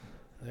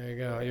There you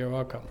go. You're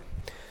welcome.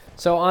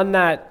 So on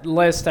that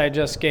list I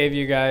just gave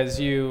you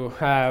guys, you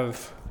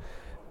have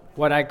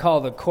what I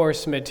call the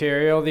course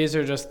material. These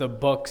are just the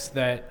books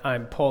that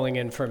I'm pulling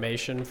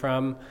information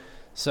from.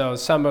 So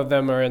some of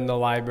them are in the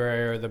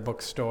library or the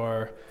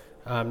bookstore.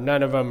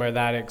 None of them are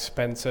that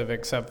expensive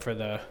except for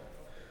the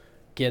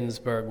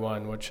Ginsburg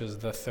one, which is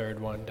the third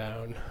one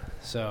down.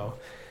 So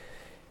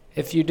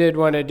if you did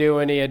want to do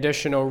any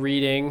additional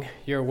reading,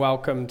 you're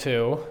welcome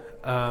to.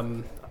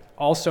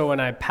 Also, when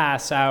I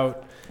pass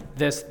out,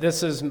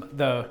 this is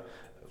the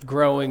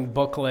growing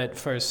booklet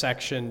for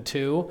section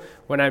 2.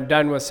 When I'm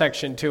done with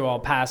section 2, I'll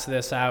pass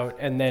this out,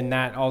 and then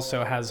that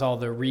also has all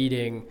the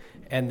reading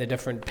and the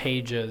different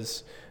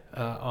pages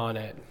on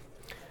it.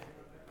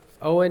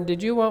 Owen,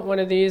 did you want one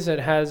of these that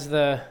has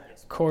the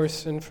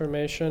course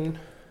information?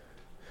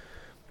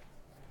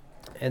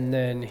 And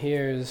then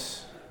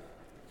here's,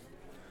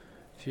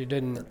 if you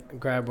didn't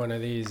grab one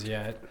of these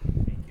yet.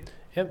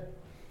 Yep.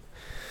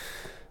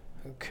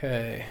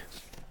 Okay.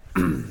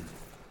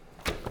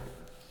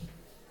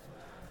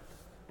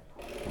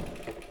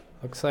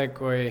 Looks like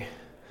the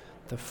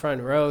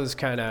front row's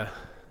kind of...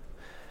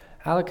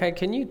 Alakai,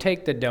 can you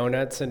take the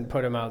donuts and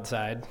put them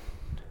outside?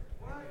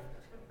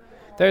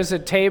 There's a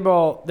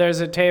table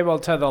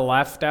to the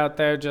left out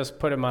there. Just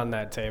put them on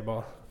that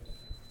table.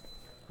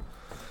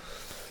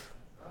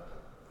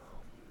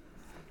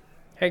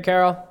 Hey,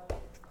 Carol.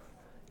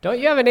 Don't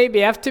you have an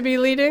ABF to be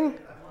leading?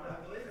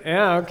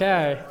 Yeah,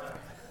 okay.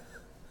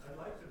 I'd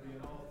like to be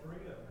in all three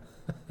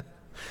of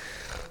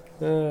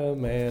them. Oh,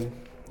 man.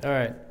 All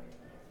right.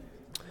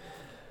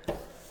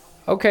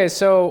 Okay,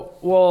 so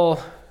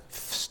we'll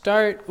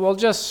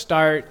just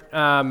start.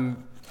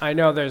 I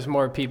know there's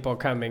more people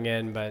coming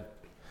in, but,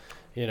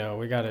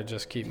 we got to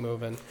just keep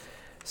moving.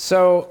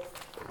 So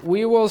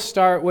we will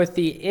start with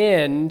the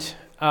end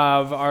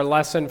of our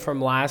lesson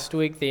from last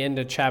week, the end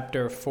of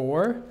chapter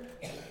 4,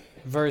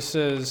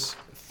 verses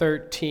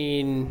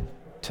 13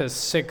 to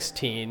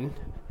 16.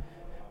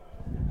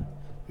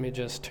 Let me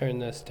just turn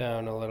this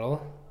down a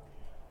little.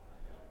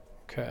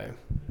 Okay,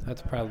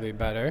 that's probably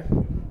better.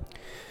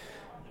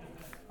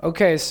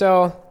 Okay,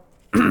 so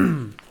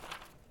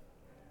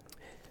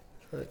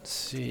let's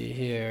see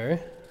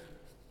here.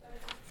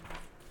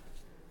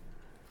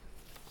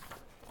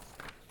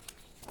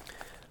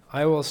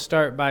 I will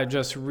start by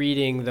just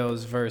reading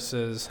those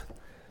verses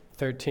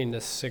 13 to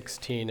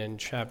 16 in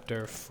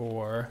chapter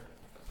 4.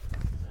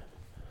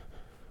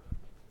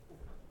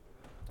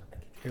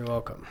 You're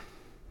welcome.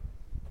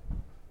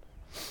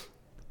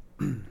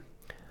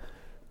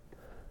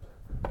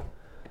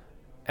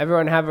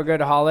 Everyone have a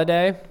good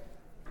holiday.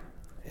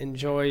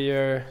 Enjoy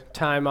your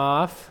time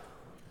off.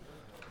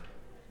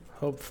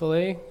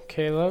 Hopefully,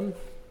 Caleb.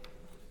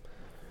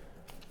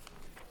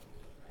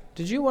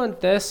 Did you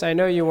want this? I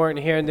know you weren't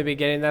here in the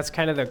beginning. That's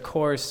kind of the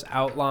course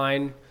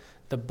outline,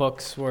 the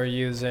books we're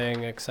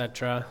using,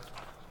 etc.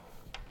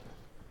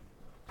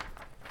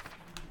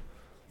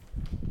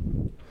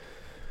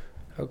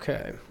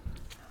 Okay.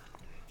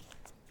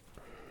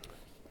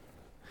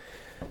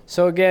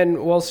 So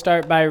again, we'll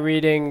start by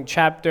reading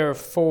chapter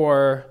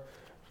 4,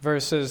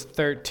 verses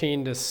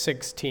 13 to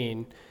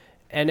 16.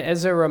 And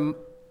as a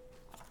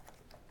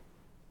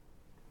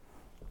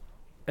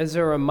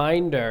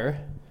reminder,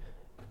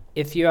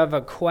 if you have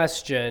a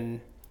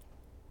question,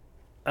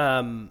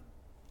 get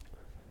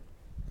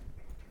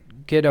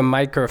a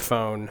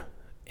microphone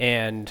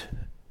and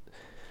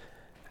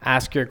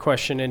ask your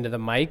question into the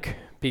mic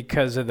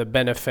because of the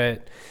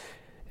benefit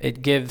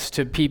it gives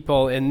to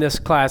people in this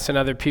class and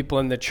other people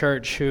in the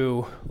church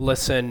who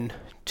listen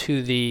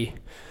to the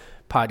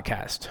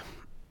podcast.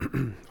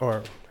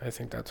 Or I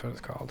think that's what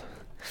it's called.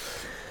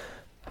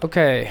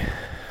 Okay.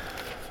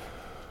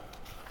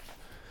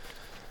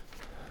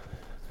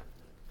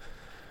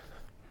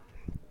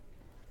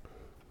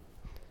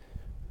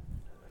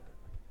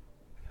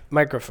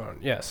 Microphone,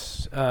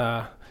 yes.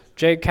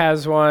 Jake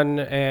has one,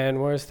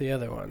 and where's the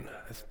other one?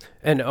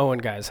 And Owen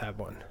guys have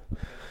one.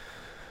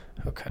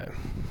 Okay.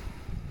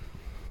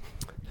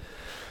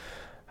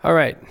 All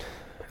right.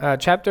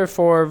 Chapter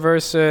 4,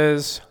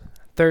 verses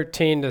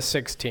 13 to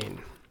 16.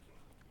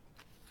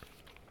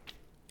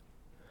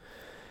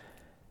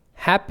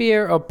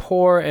 Happier a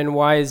poor and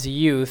wise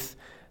youth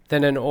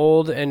than an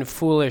old and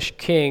foolish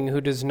king who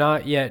does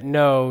not yet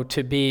know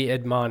to be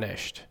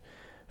admonished.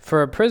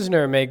 For a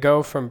prisoner may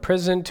go from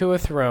prison to a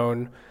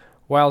throne,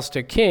 whilst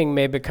a king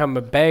may become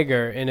a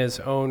beggar in his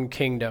own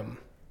kingdom.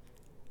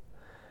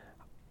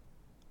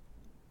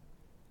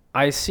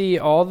 I see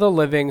all the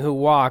living who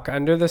walk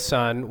under the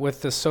sun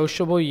with the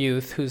sociable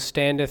youth who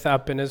standeth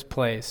up in his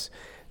place.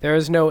 There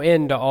is no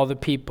end to all the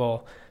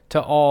people,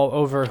 to all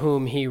over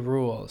whom he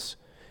rules.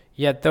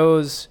 Yet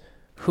those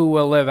who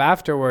will live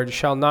afterward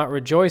shall not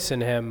rejoice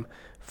in him,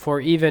 for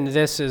even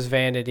this is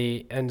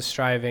vanity and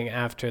striving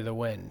after the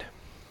wind.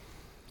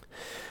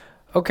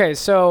 Okay,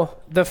 so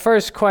the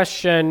first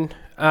question,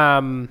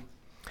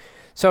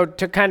 so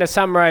to kind of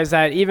summarize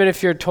that, even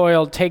if your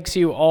toil takes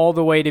you all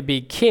the way to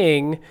be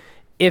king,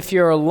 if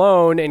you're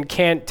alone and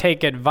can't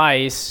take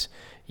advice,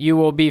 you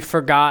will be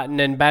forgotten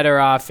and better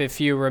off if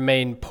you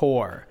remain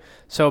poor.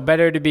 So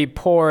better to be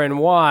poor and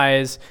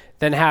wise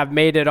than have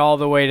made it all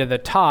the way to the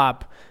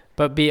top,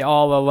 but be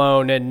all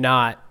alone and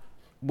not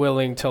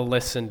willing to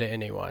listen to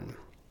anyone.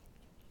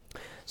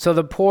 So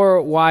the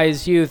poor,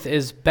 wise youth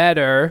is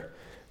better.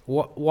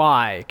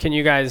 Why? Can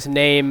you guys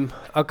name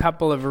a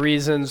couple of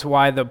reasons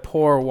why the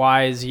poor,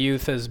 wise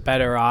youth is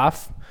better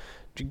off?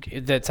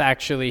 That's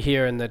actually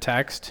here in the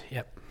text.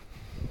 Yep.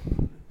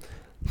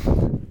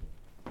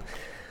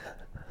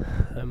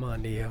 I'm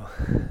on to you.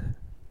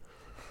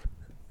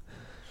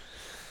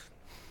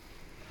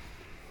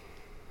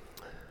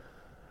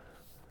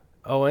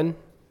 Owen?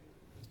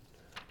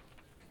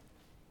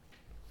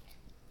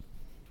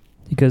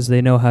 Because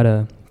they know how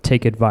to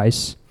take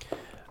advice.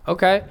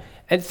 Okay.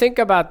 And think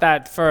about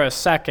that for a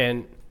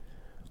second.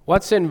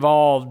 What's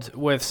involved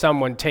with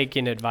someone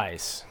taking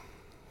advice?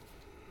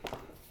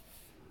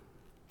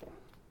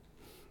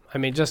 I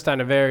mean, just on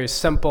a very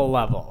simple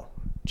level.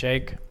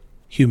 Jake?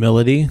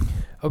 Humility.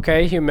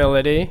 Okay,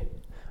 humility.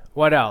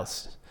 What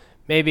else?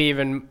 Maybe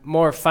even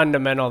more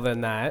fundamental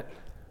than that.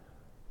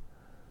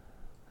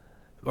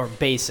 Or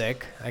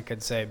basic, I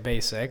could say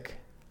basic.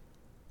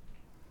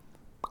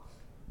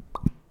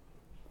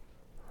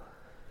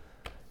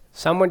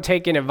 Someone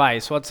taking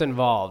advice, what's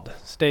involved?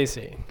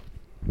 Stacy.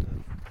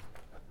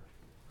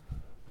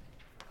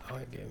 Oh,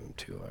 I gave him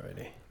 2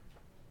 already.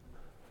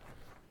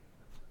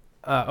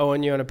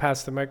 Owen, you want to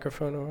pass the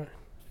microphone over?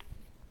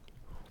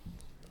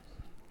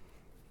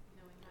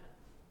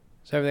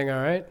 Is everything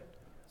all right?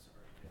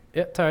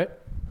 Yeah, it's all right.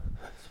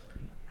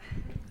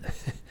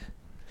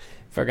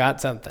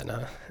 Forgot something,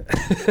 huh?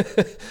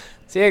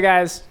 See you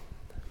guys.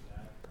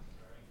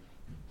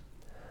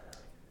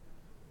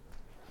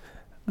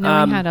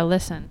 Knowing how to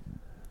listen.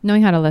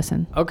 Knowing how to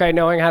listen. Okay,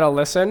 knowing how to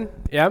listen.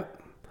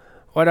 Yep.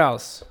 What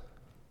else?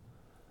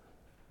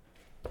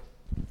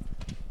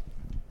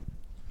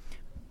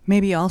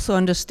 Maybe also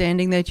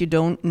understanding that you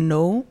don't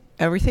know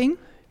everything.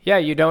 Yeah,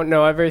 you don't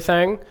know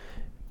everything.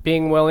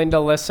 Being willing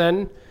to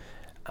listen.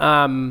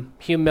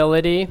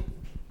 Humility.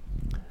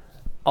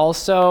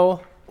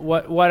 Also,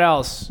 what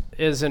else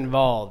is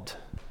involved?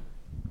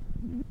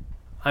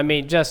 I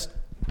mean, just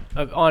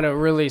on a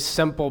really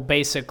simple,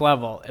 basic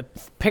level.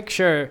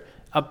 Picture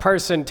a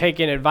person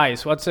taking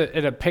advice. What's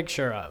it a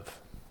picture of?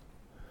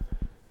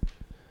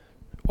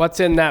 What's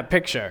in that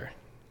picture?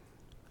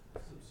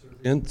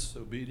 Subservience,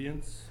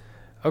 obedience.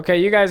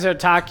 Okay, you guys are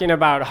talking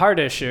about heart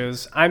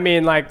issues. I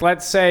mean, like,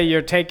 let's say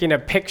you're taking a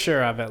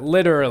picture of it,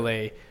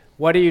 literally.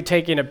 What are you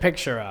taking a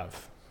picture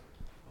of?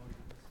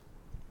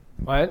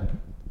 What?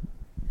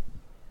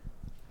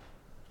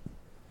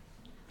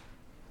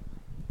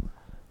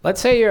 Let's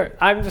say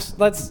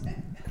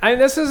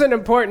this is an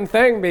important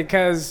thing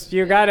because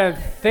you gotta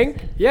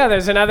think, yeah,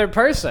 there's another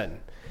person.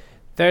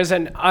 There's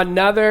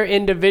another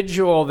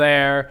individual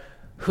there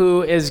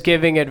who is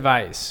giving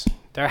advice.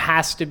 There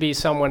has to be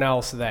someone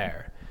else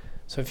there.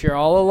 So if you're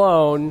all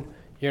alone,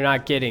 you're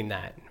not getting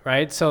that,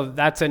 right? So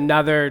that's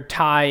another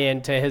tie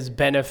into his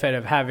benefit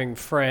of having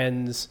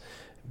friends,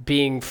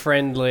 being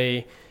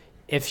friendly.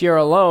 If you're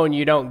alone,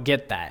 you don't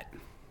get that,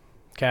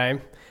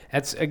 okay?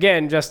 That's,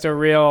 again, just a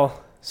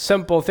real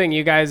simple thing.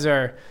 You guys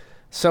are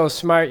so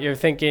smart, you're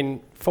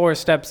thinking 4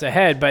 steps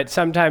ahead, but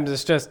sometimes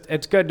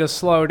it's good to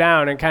slow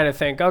down and kind of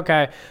think,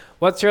 okay,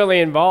 what's really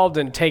involved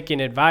in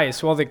taking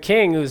advice? Well, the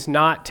king who's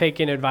not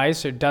taking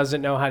advice or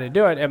doesn't know how to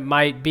do it, it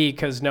might be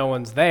because no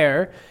one's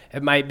there.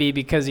 It might be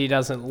because he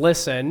doesn't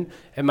listen.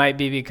 It might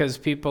be because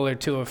people are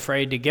too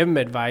afraid to give him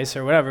advice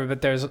or whatever,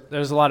 but there's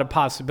a lot of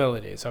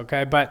possibilities,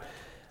 okay? But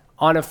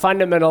on a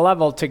fundamental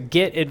level, to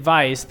get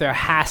advice, there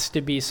has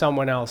to be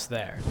someone else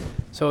there.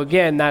 So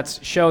again, that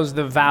shows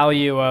the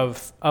value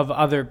of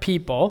other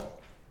people.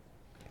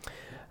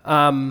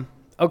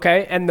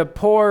 Okay, and the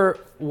poor,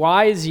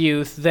 wise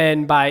youth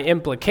then, by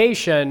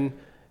implication,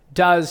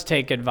 does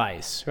take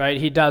advice, right?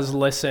 He does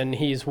listen,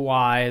 he's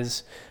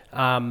wise.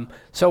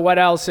 So what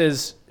else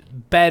is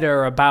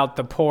better about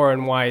the poor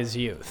and wise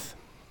youth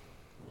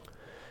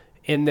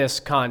in this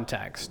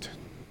context?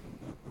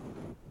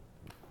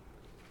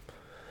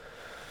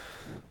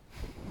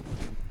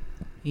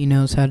 He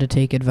knows how to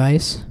take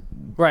advice.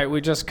 Right,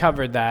 we just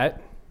covered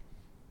that.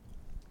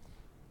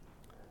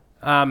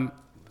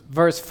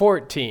 Verse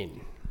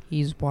 14.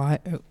 He's wise.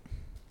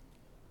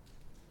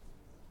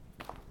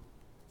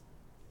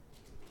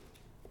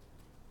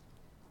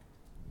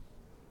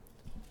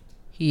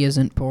 He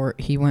isn't poor.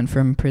 He went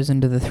from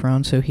prison to the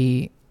throne, so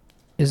he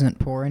isn't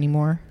poor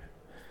anymore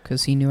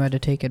because he knew how to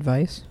take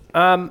advice.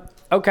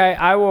 Okay,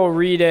 I will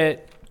read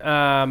it.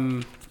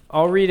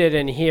 I'll read it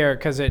in here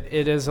because it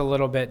is a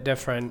little bit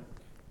different.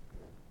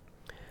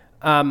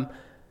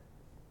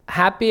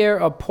 Happier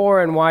a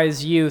poor and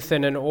wise youth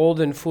than an old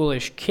and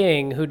foolish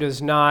king who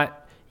does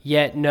not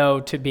yet know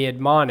to be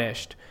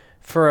admonished.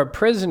 For a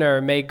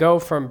prisoner may go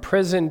from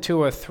prison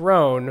to a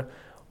throne,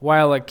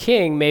 while a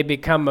king may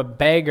become a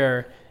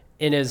beggar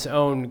in his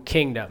own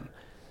kingdom.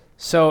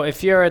 So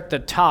if you're at the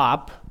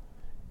top,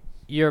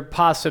 your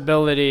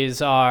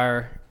possibilities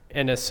are,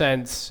 in a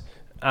sense,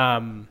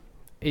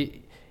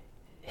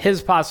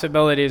 his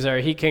possibilities are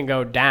he can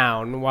go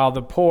down, while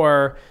the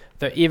poor,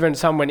 even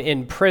someone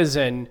in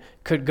prison,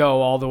 could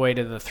go all the way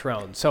to the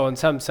throne. So in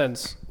some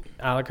sense,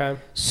 Alakai?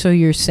 So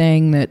you're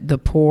saying that the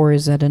poor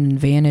is at an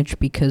advantage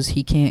because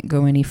he can't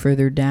go any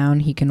further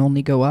down, he can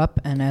only go up,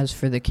 and as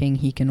for the king,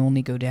 he can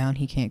only go down,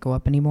 he can't go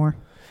up anymore?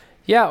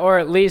 Yeah, or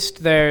at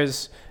least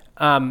there's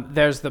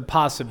the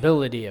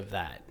possibility of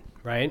that,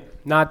 right?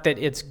 Not that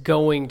it's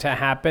going to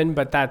happen,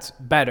 but that's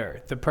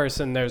better. The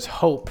person, there's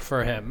hope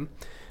for him.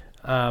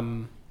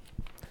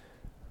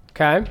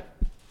 Okay.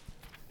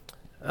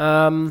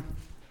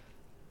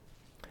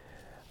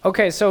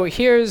 Okay, so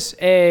here's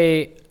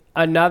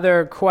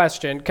another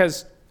question,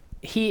 because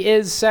he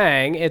is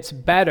saying it's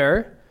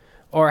better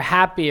or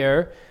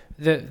happier.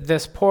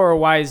 This poor or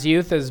wise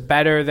youth is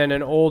better than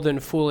an old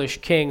and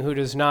foolish king who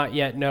does not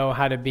yet know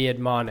how to be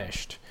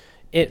admonished.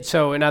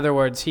 So in other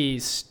words, he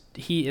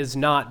is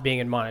not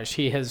being admonished.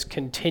 He has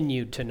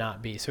continued to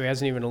not be. So he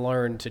hasn't even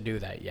learned to do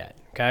that yet.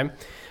 Okay.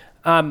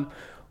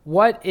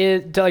 What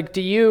is, like,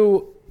 do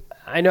you,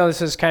 I know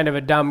this is kind of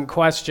a dumb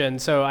question,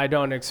 so I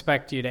don't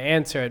expect you to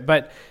answer it,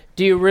 but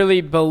do you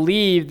really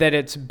believe that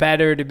it's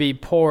better to be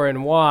poor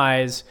and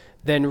wise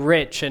than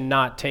rich and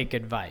not take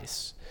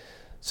advice?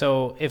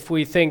 So if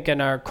we think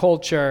in our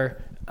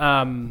culture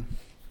of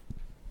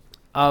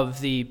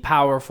the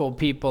powerful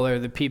people, or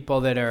the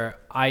people that are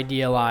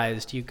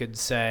idealized, you could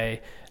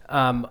say,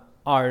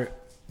 are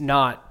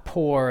not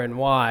poor and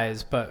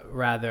wise, but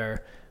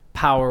rather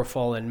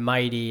powerful and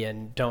mighty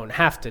and don't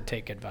have to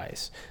take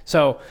advice.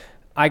 So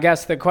I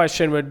guess the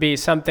question would be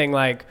something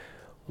like,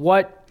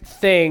 what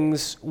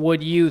things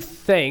would you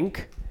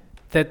think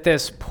that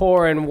this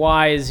poor and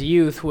wise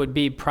youth would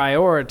be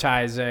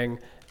prioritizing,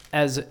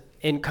 as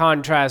in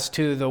contrast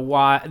to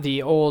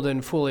the old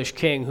and foolish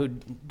king who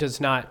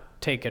does not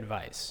take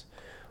advice?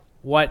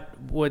 What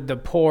would the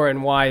poor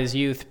and wise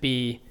youth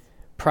be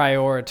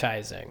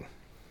prioritizing?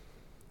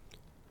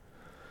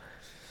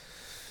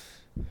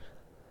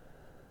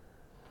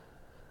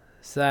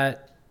 Is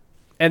that,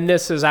 and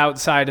this is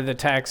outside of the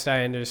text,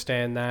 I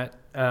understand that,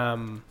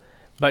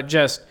 but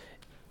just,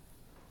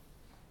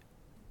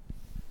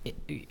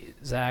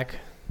 Zach?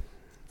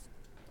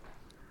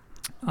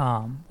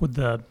 Would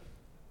the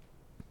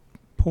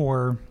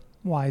poor,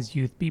 wise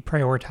youth be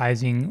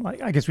prioritizing,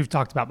 like I guess we've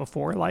talked about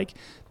before, like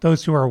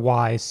those who are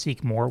wise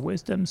seek more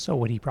wisdom. So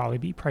would he probably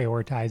be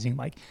prioritizing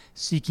like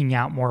seeking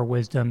out more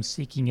wisdom,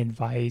 seeking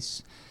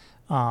advice,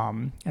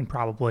 and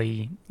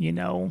probably,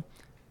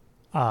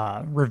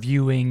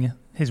 reviewing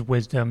his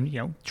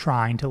wisdom,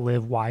 trying to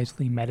live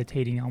wisely,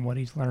 meditating on what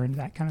he's learned,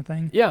 that kind of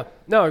thing? Yeah,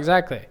 no,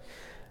 exactly.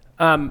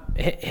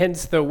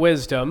 Hence the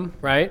wisdom,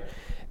 right?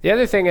 The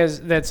other thing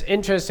that's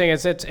interesting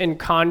is it's in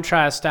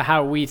contrast to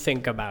how we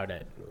think about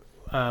it.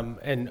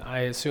 And I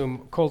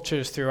assume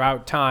cultures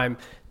throughout time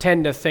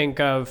tend to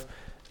think of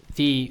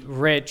the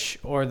rich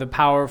or the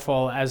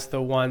powerful as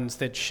the ones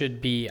that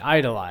should be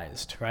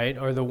idolized, right?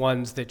 Or the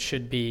ones that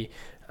should be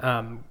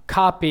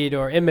copied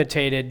or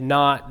imitated,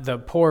 not the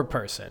poor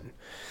person.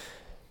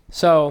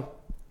 So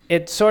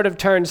it sort of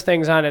turns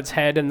things on its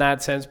head in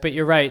that sense, but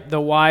you're right.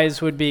 The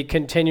wise would be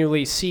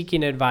continually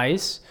seeking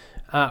advice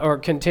or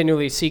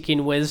continually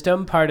seeking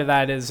wisdom. Part of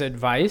that is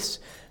advice.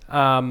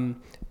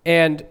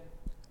 And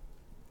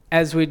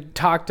as we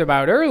talked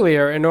about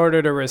earlier, in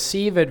order to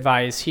receive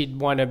advice, he'd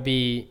want to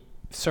be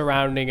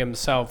surrounding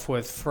himself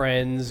with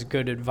friends,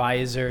 good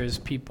advisors,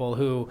 people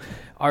who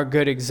are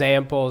good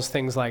examples,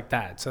 things like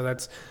that. So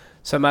that's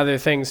some other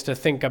things to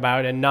think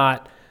about, and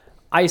not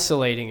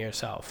isolating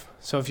yourself.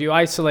 So if you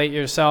isolate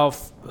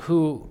yourself,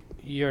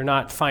 you're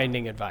not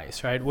finding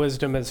advice, right?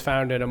 Wisdom is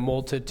found in a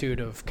multitude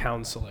of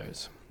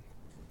counselors.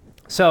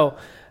 So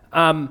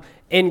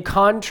in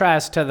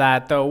contrast to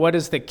that, though, what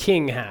does the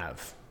king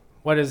have?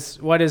 What is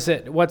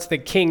it? What's the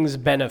king's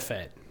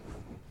benefit?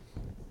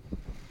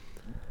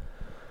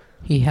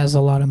 He has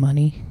a lot of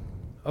money.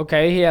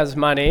 Okay, he has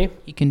money.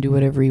 He can do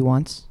whatever he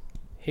wants.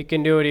 He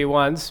can do what he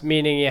wants,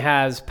 meaning he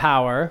has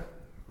power,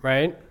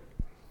 right?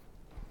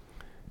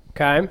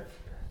 Okay.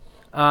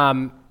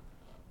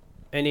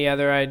 Any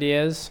other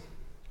ideas?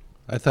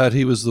 I thought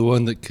he was the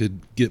one that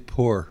could get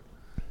poor.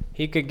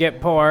 He could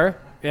get poor,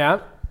 yeah.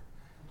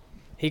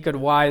 He could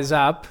wise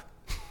up,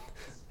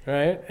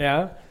 right?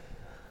 Yeah.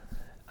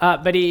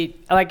 But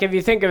if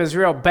you think of his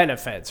real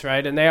benefits,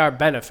 right? And they are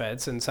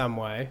benefits in some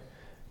way.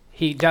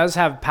 He does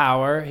have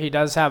power. He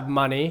does have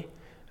money.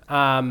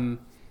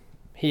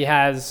 He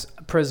has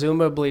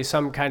presumably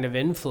some kind of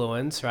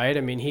influence, right?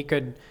 I mean, he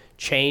could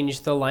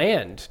change the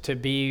land to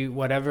be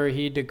whatever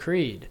he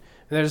decreed.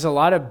 And there's a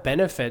lot of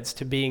benefits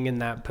to being in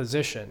that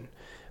position.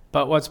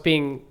 But what's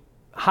being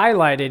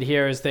highlighted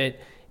here is that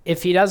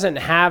if he doesn't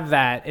have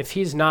that, if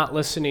he's not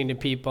listening to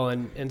people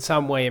and in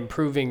some way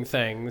improving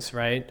things,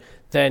 right,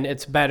 then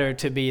it's better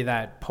to be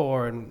that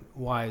poor and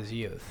wise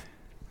youth.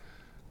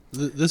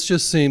 This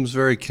just seems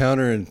very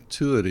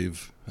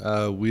counterintuitive.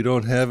 We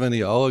don't have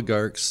any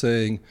oligarchs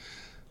saying,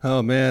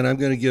 oh man, I'm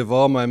going to give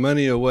all my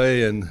money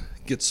away and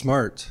get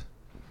smart.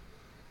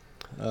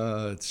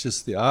 It's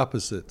just the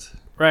opposite.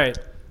 Right.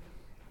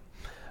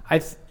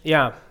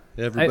 Yeah.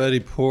 Everybody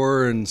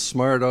poor and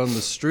smart on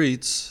the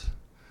streets,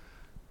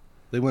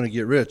 they want to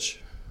get rich.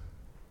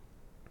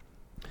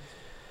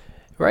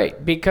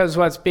 Right, because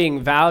what's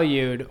being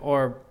valued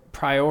or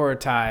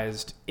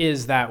prioritized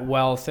is that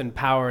wealth and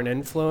power and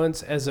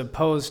influence, as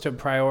opposed to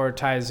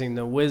prioritizing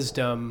the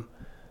wisdom.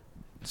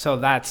 So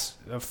that's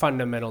a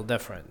fundamental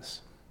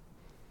difference.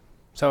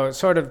 So it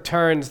sort of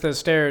turns the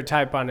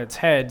stereotype on its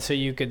head so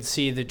you could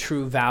see the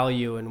true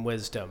value in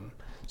wisdom.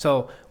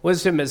 So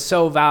wisdom is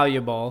so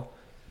valuable,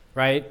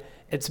 right?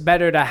 It's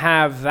better to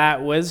have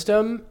that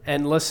wisdom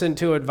and listen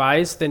to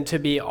advice than to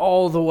be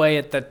all the way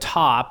at the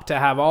top, to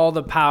have all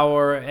the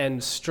power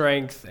and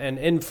strength and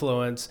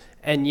influence,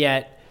 and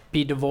yet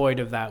be devoid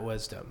of that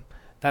wisdom.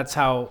 That's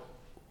how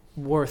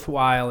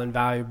worthwhile and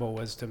valuable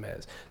wisdom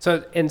is.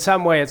 So in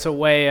some way, it's a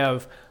way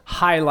of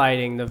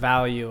highlighting the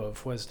value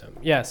of wisdom.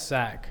 Yes,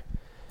 Zach.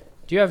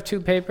 Do you have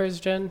 2 papers,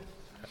 Jen?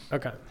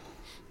 Okay.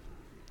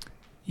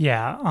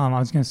 Yeah, I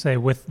was going to say,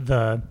 with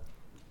the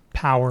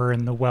power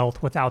and the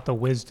wealth without the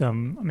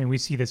wisdom, I mean, we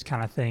see this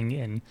kind of thing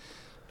in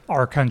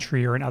our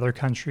country or in other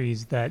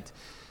countries, that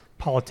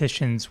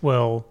politicians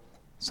will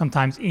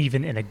sometimes,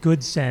 even in a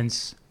good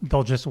sense,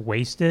 they'll just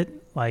waste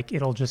it. Like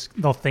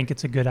they'll think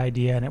it's a good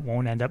idea and it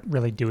won't end up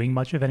really doing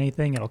much of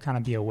anything. It'll kind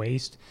of be a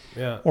waste.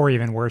 Yeah. Or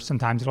even worse,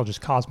 sometimes it'll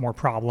just cause more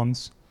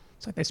problems.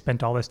 It's like they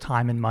spent all this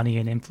time and money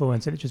and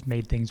influence and it just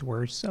made things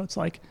worse. So it's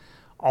like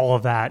all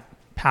of that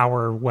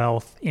power,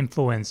 wealth,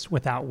 influence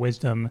without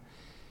wisdom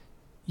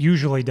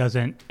usually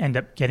doesn't end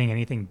up getting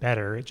anything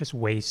better. It just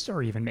wastes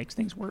or even makes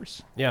things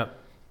worse. Yeah.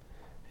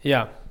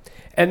 Yeah.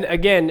 And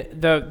again,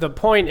 the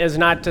point is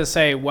not to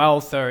say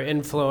wealth or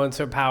influence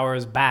or power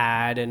is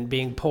bad and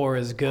being poor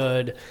is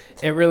good.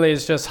 It really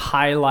is just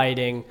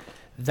highlighting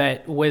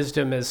that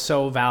wisdom is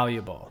so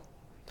valuable.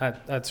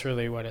 That's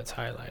really what it's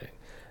highlighting.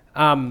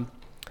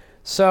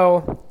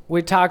 So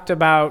we talked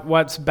about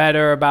what's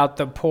better about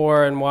the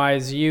poor and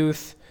wise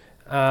youth.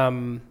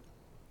 Well,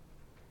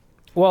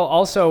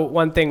 also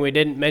one thing we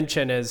didn't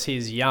mention is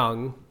he's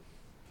young.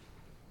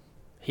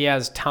 He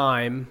has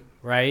time,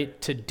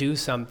 right, to do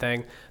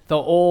something. The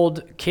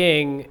old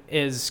king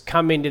is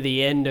coming to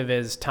the end of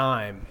his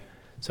time.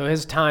 So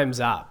his time's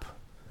up.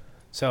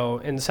 So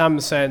in some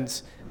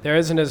sense, there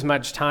isn't as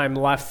much time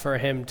left for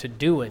him to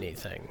do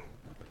anything.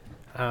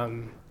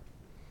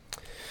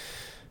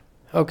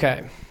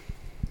 Okay.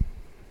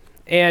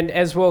 And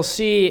as we'll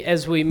see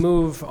as we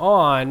move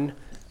on,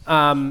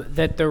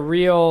 that the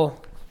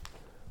real,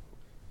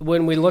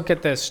 when we look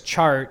at this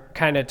chart,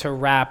 kind of to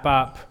wrap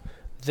up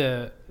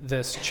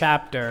this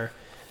chapter,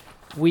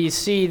 we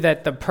see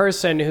that the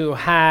person who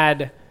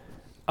had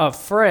a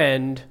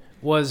friend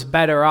was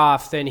better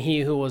off than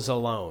he who was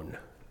alone,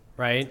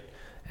 right?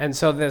 And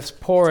so this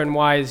poor and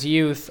wise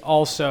youth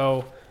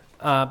also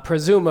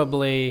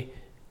presumably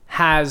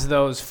has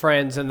those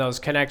friends and those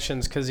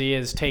connections because he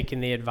is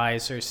taking the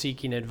advice or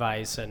seeking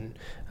advice and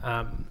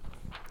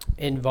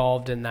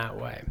involved in that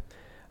way.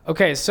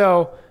 Okay,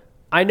 so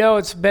I know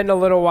it's been a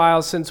little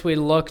while since we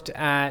looked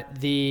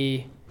at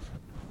the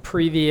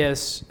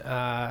previous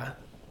at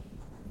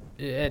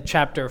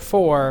chapter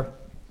 4,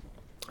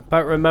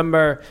 but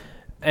remember,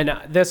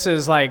 and this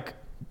is like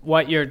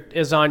what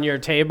is on your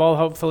table.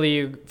 Hopefully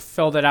you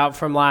filled it out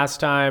from last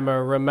time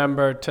or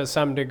remember to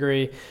some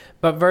degree.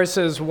 But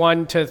verses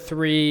 1 to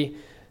 3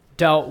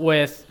 dealt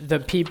with the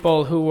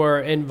people who were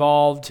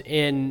involved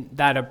in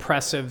that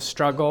oppressive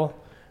struggle,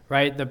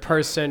 right? The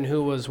person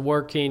who was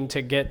working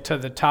to get to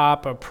the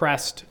top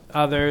oppressed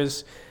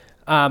others.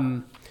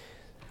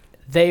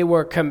 They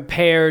were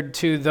compared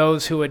to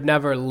those who had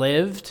never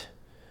lived.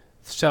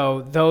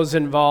 So those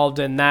involved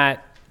in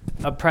that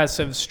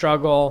oppressive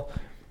struggle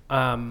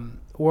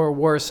were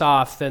worse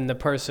off than the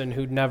person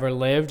who'd never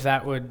lived.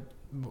 That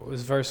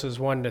was verses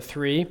 1 to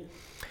 3.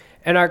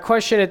 And our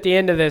question at the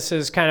end of this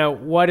is kind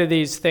of, what do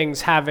these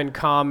things have in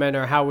common,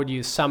 or how would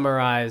you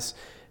summarize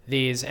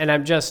these? And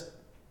I'm just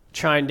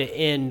trying to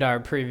end our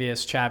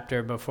previous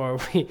chapter before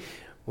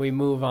we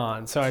move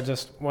on. So I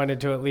just wanted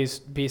to at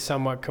least be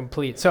somewhat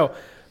complete. So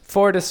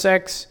 4 to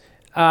 6,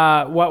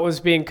 what was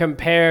being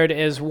compared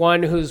is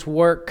one whose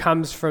work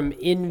comes from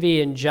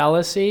envy and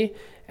jealousy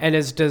and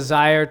his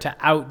desire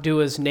to outdo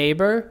his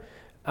neighbor.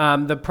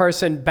 The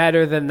person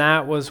better than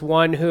that was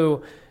one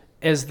who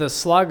is the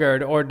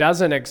sluggard or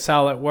doesn't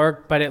excel at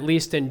work, but at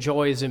least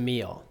enjoys a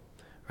meal,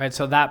 right?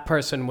 So that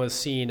person was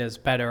seen as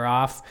better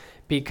off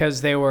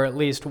because they were at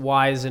least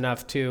wise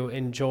enough to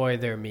enjoy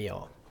their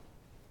meal.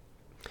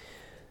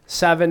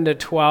 7 to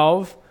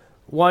 12,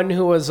 one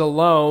who is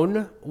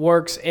alone,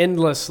 works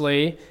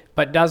endlessly,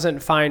 but doesn't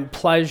find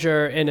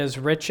pleasure in his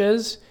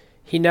riches.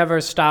 He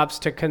never stops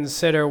to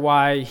consider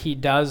why he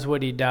does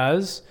what he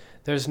does.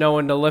 There's no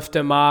one to lift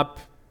him up.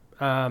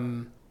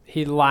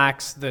 He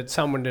lacks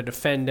someone to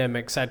defend him,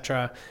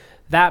 etc.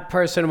 That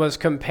person was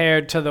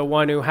compared to the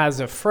one who has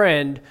a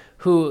friend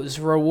whose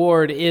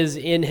reward is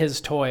in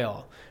his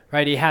toil,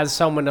 right? He has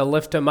someone to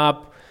lift him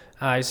up,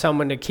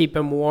 someone to keep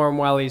him warm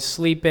while he's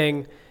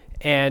sleeping,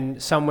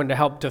 and someone to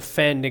help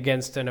defend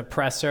against an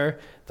oppressor.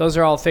 Those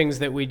are all things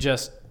that we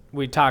just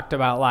we talked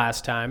about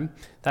last time.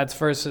 That's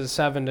verses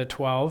 7 to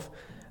 12.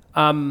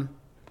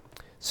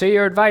 So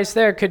your advice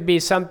there could be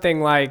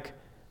something like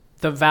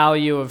the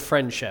value of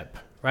friendship,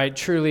 right?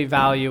 Truly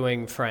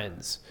valuing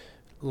friends,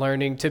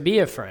 learning to be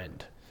a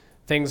friend,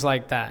 things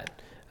like that.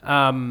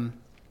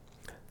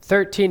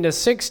 13 to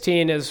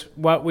 16 is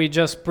what we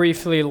just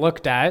briefly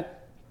looked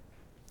at.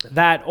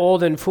 That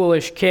old and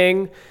foolish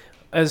king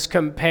is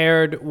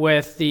compared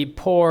with the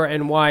poor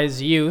and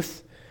wise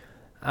youth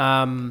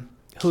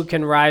who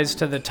can rise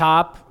to the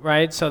top,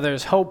 right? So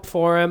there's hope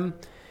for him.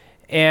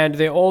 And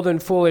the old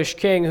and foolish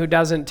king who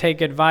doesn't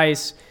take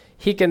advice,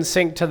 he can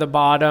sink to the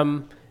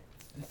bottom.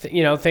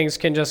 Things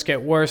can just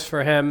get worse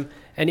for him.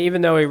 And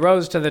even though he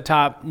rose to the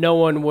top, no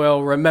one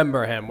will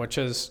remember him, which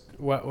is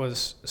what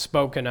was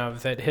spoken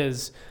of, that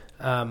his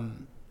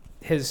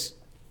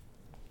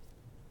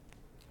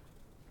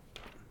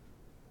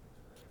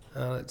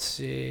let's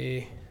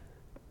see.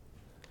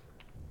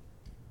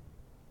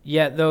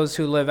 Yet those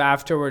who live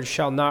afterwards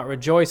shall not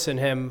rejoice in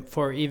him,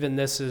 for even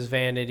this is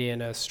vanity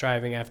and a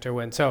striving after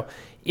wind. So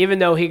even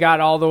though he got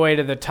all the way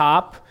to the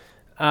top,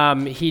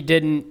 he's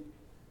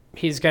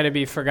going to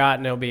be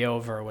forgotten. It'll be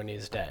over when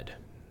he's dead.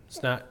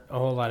 It's not a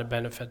whole lot of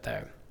benefit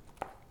there.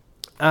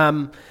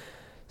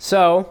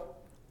 So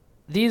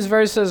these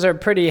verses are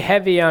pretty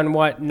heavy on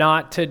what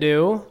not to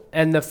do,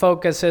 and the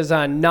focus is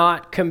on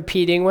not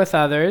competing with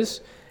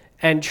others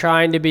and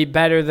trying to be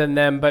better than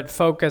them, but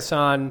focus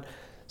on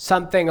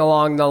something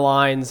along the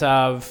lines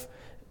of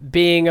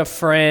being a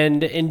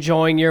friend,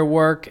 enjoying your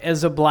work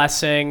as a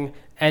blessing,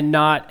 and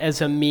not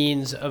as a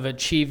means of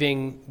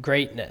achieving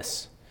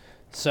greatness.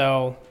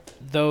 So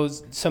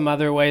some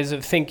other ways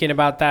of thinking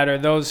about that are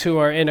those who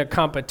are in a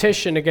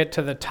competition to get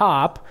to the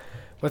top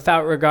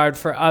without regard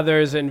for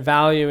others and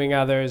valuing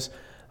others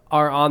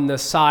are on the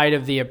side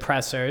of the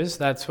oppressors.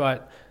 That's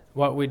what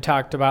we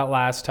talked about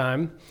last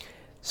time.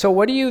 So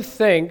what do you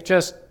think,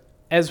 just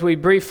as we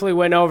briefly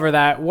went over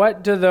that,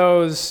 what do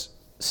those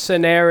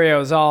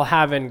scenarios all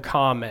have in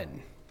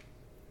common?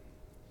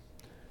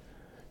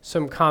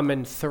 Some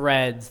common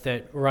threads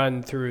that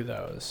run through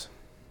those.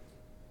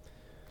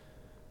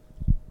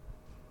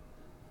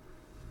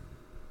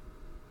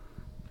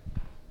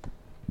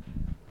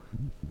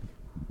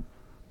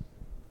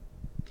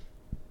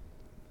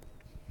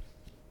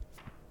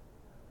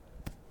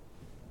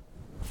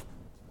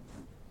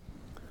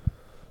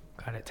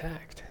 Got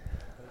attacked.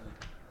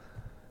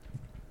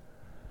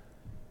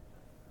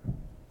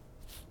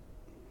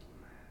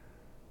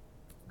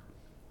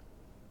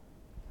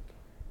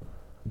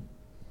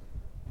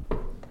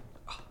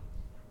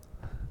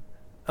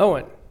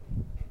 Owen.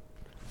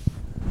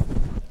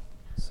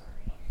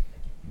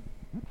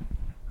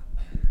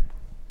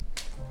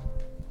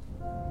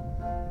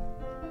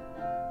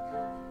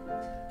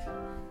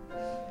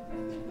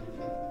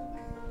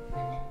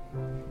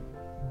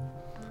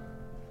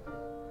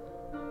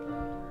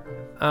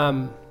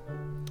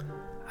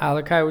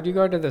 Alakai, would you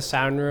go to the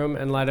sound room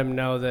and let him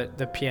know that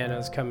the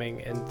piano's coming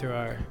in through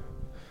our...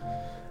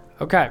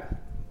 Okay.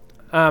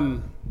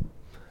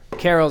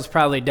 Carol's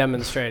probably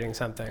demonstrating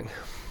something.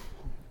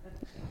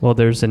 Well,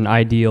 there's an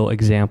ideal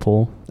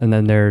example, and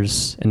then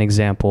there's an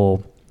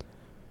example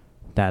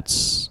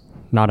that's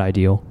not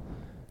ideal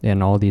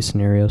in all these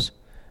scenarios.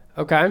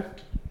 Okay.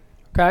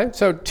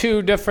 So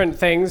two different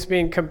things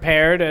being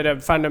compared at a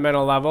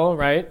fundamental level,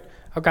 right?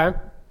 Okay.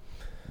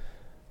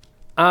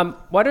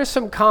 What are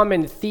some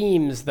common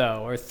themes,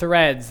 though, or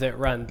threads that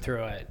run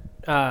through it?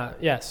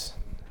 Yes,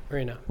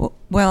 Marina.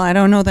 Well, I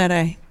don't know that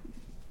I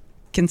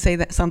can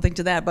say something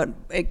to that, but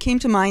it came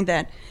to mind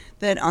that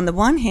on the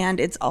one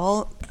hand, it's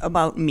all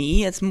about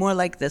me. It's more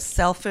like the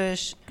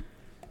selfishness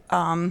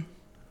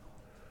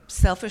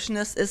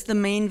is the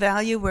main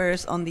value,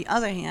 whereas on the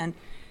other hand,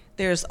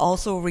 there's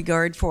also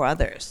regard for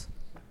others.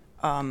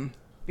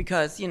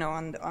 Because,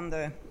 on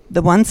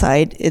the one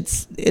side,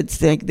 it's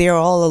like they're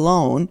all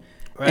alone.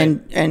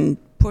 Right. And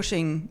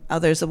pushing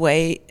others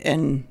away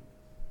and,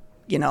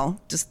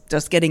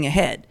 just getting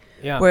ahead.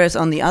 Yeah. Whereas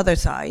on the other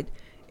side,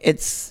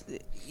 it's,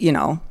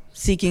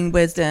 seeking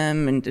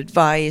wisdom and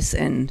advice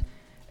and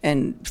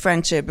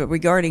friendship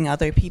regarding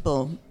other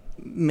people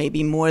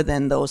maybe more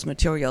than those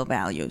material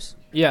values.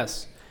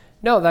 Yes.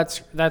 No,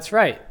 that's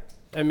right.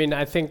 I mean,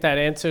 I think that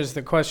answers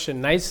the question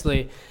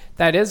nicely.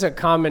 That is a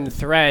common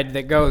thread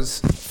that goes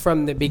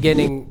from the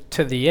beginning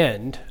to the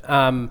end.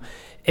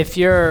 If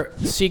you're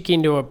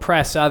seeking to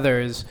oppress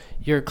others,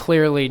 you're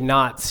clearly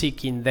not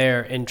seeking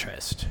their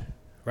interest,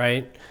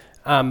 right?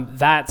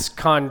 That's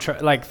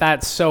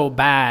that's so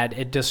bad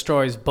it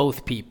destroys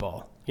both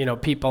people.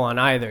 People on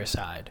either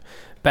side.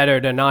 Better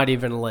to not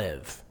even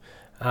live.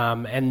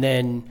 And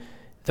then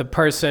the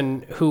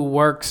person who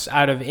works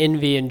out of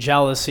envy and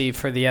jealousy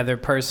for the other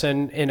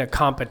person in a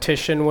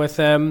competition with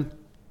them,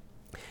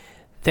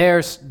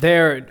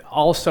 they're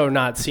also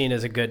not seen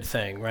as a good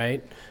thing,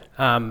 right?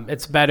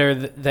 It's better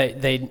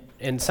that they,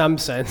 in some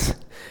sense,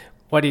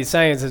 what he's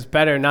saying is it's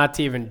better not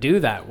to even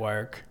do that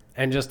work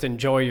and just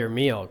enjoy your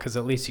meal because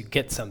at least you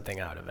get something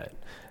out of it.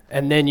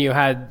 And then you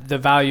had the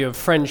value of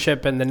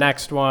friendship in the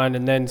next one,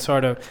 and then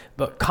sort of,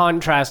 but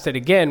contrasted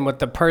again with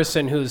the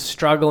person who's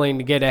struggling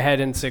to get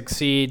ahead and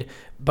succeed,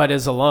 but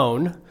is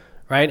alone,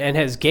 right? And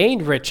has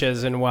gained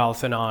riches and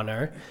wealth and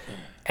honor.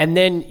 And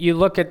then you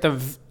look at the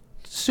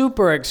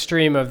super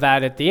extreme of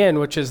that at the end,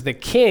 which is the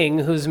king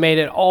who's made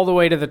it all the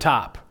way to the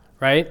top,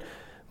 right?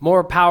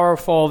 More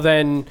powerful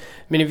than,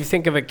 if you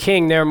think of a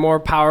king, they're more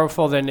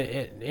powerful than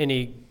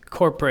any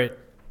corporate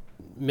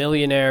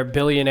millionaire,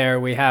 billionaire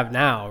we have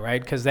now,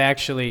 right? Because they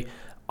actually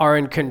are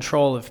in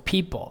control of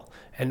people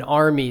and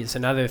armies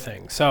and other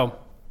things. So,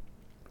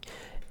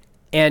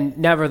 and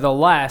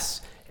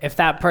nevertheless, if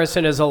that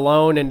person is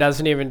alone and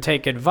doesn't even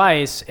take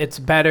advice, it's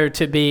better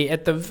to be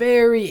at the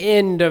very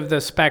end of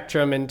the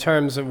spectrum in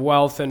terms of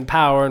wealth and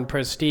power and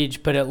prestige,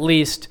 but at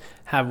least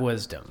have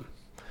wisdom,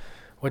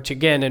 which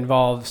again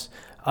involves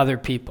other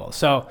people.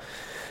 So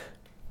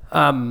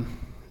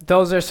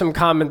those are some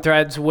common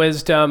threads: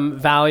 wisdom,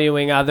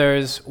 valuing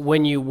others,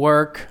 when you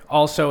work,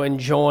 also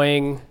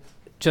enjoying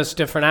just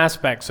different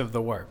aspects of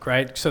the work,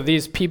 right? So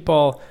these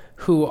people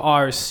who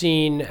are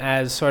seen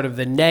as sort of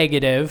the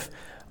negative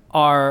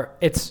are,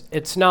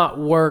 it's not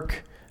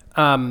work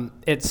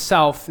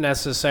itself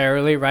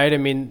necessarily,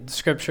 right?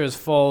 Scripture is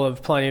full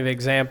of plenty of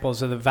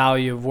examples of the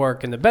value of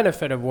work and the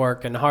benefit of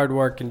work and hard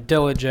work and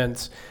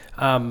diligence.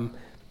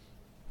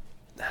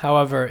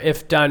 However,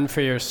 if done for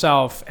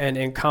yourself and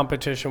in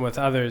competition with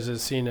others,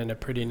 is seen in a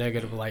pretty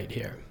negative light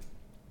here.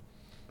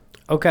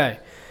 Okay.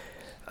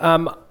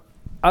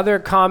 Other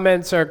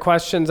comments or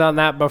questions on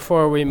that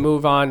before we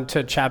move on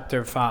to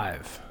chapter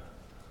 5?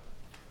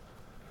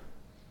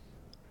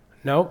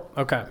 Nope?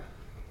 Okay.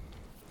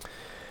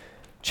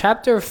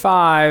 Chapter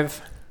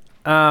 5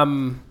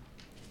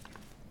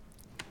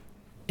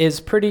 is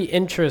pretty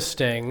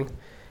interesting.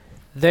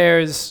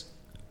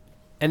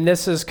 And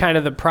this is kind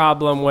of the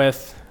problem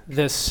with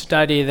this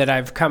study that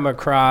I've come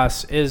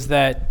across, is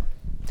that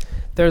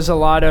there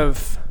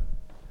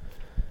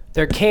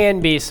can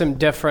be some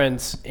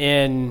difference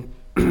in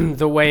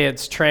the way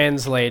it's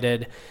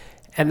translated.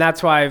 And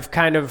that's why I've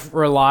kind of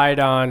relied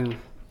on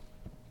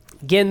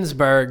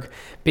Ginsburg,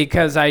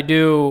 because I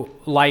do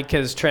like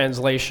his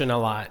translation a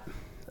lot.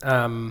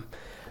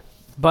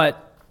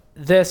 But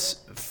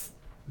this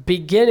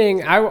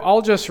beginning,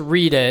 I'll just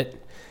read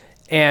it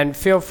and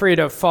feel free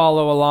to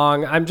follow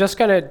along.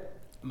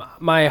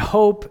 My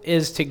hope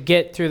is to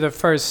get through the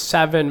first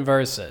 7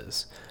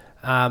 verses.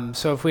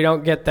 So if we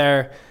don't get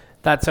there,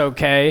 that's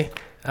okay.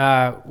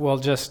 We'll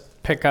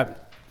just pick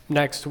up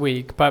next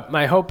week. But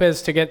my hope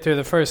is to get through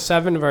the first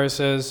 7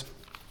 verses.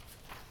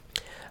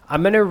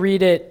 I'm going to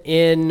read it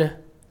in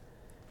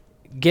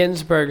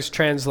Ginsburg's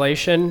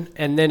translation,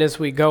 and then as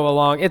we go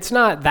along, it's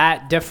not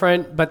that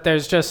different, but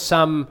there's just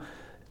some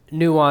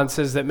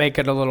nuances that make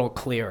it a little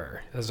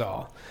clearer, is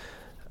all.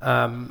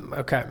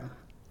 Okay.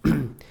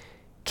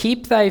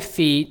 Keep thy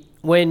feet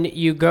when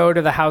you go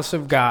to the house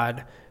of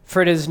God,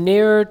 for it is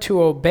nearer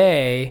to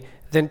obey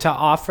than to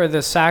offer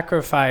the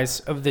sacrifice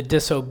of the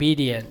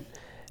disobedient,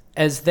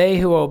 as they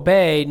who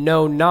obey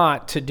know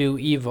not to do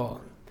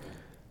evil.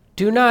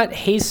 Do not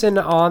hasten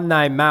on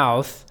thy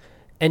mouth,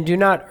 and do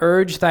not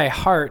urge thy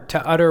heart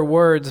to utter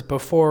words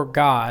before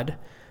God,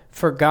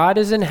 for God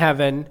is in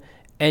heaven,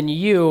 and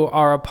you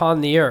are upon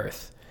the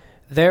earth.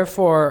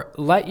 Therefore,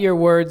 let your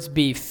words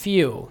be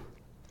few.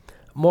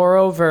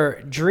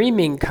 Moreover,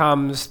 dreaming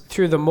comes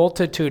through the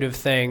multitude of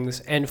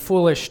things, and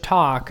foolish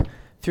talk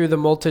through the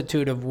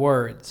multitude of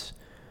words.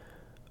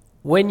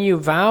 When you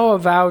vow a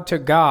vow to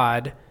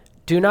God,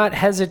 do not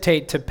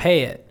hesitate to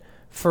pay it,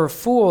 for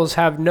fools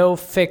have no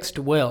fixed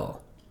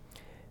will.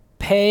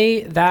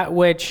 Pay that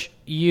which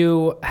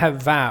you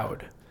have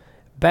vowed.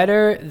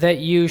 Better that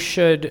you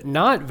should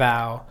not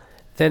vow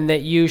than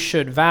that you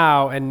should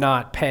vow and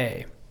not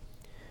pay.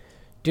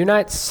 Do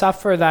not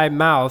suffer thy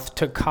mouth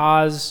to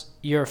cause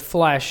your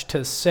flesh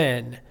to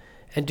sin,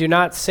 and do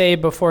not say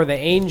before the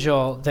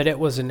angel that it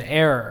was an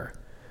error.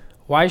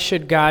 Why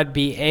should God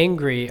be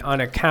angry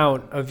on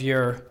account of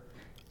your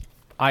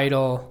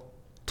idle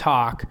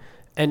talk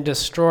and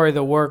destroy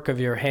the work of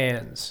your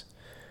hands?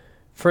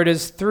 For it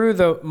is through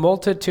the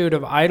multitude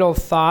of idle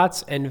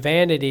thoughts and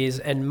vanities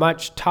and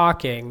much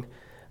talking,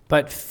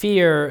 but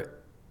fear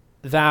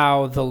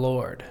thou the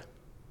Lord.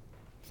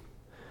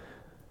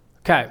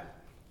 Okay,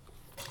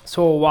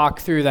 so we'll walk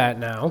through that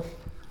now.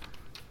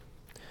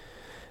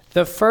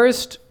 The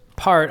first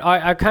part,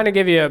 I kind of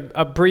give you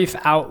a brief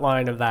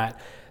outline of that.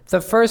 The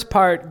first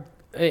part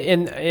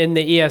in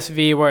the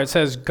ESV where it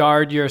says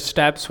guard your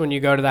steps when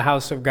you go to the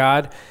house of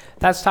God,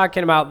 that's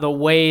talking about the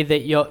way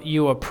that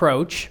you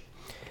approach.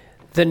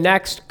 The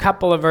next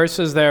couple of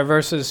verses there,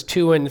 verses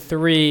 2 and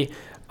 3,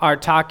 are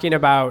talking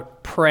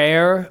about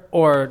prayer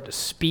or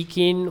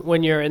speaking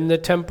when you're in the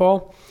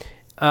temple.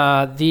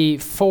 The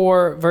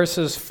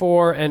verses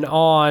 4 and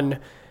on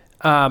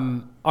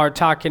are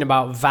talking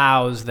about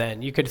vows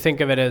then. You could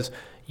think of it as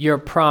your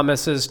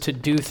promises to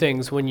do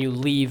things when you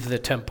leave the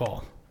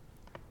temple.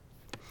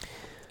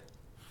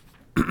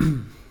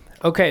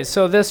 Okay,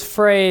 so this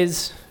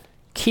phrase,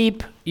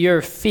 keep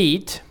your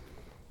feet,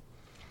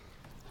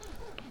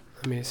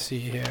 Let me see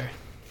here.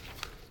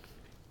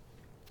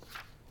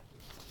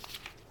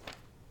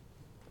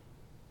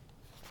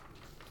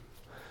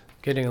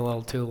 Getting a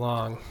little too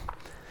long.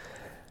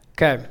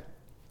 Okay.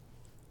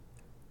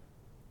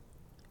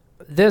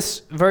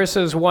 This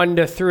verses 1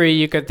 to 3,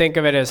 you could think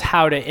of it as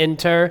how to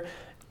enter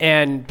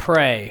and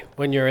pray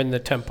when you're in the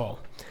temple.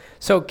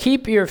 So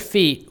keep your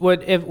feet.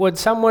 Would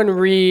someone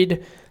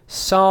read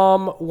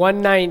Psalm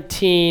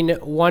 119,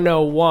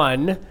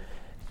 101,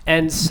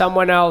 and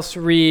someone else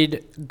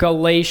read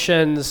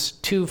Galatians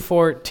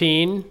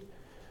 2:14?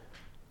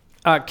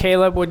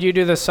 Caleb, would you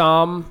do the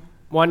Psalm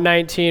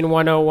 119,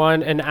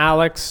 101, and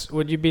Alex,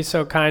 would you be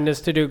so kind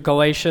as to do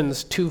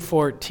Galatians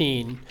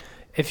 2:14?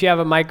 If you have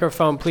a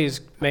microphone,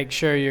 please make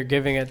sure you're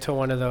giving it to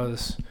one of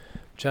those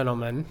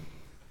gentlemen.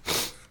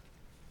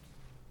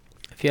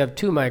 If you have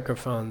two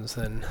microphones,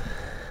 then...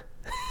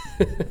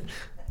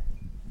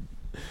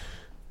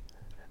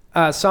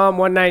 Psalm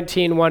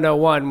 119,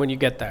 101, when you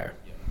get there.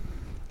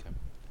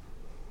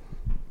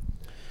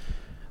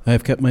 I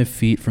have kept my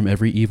feet from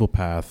every evil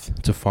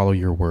path to follow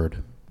your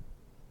word.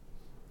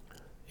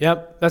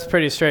 Yep, that's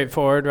pretty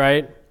straightforward,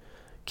 right?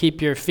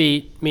 Keep your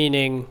feet,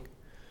 meaning,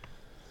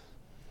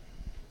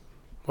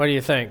 what do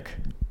you think?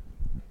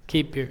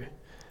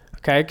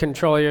 Okay,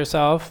 control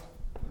yourself.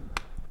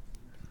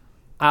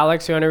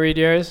 Alex, you want to read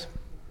yours?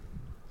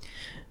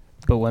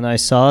 But when I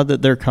saw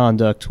that their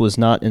conduct was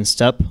not in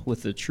step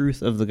with the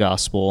truth of the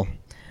gospel,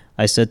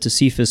 I said to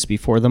Cephas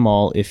before them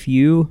all, if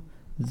you,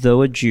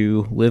 though a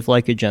Jew, live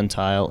like a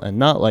Gentile and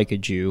not like a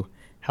Jew,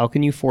 how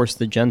can you force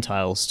the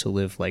Gentiles to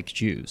live like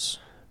Jews?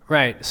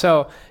 Right,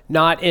 so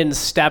not in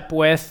step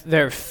with,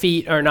 their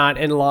feet are not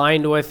in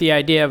line with. The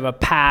idea of a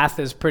path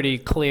is pretty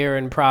clear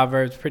in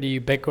Proverbs, pretty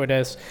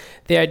ubiquitous.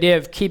 The idea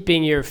of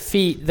keeping your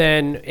feet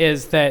then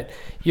is that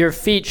your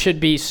feet should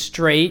be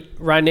straight,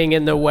 running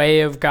in the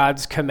way of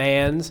God's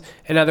commands.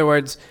 In other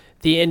words,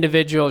 the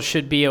individual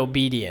should be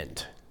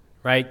obedient,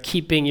 right?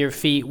 Keeping your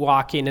feet,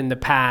 walking in the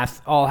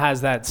path, all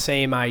has that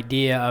same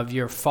idea of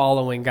you're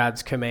following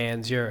God's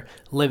commands, you're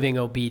living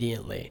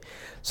obediently.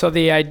 So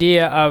the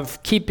idea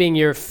of keeping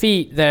your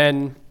feet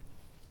then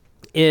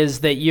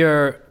is that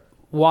you're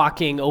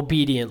walking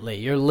obediently.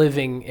 You're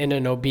living in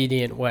an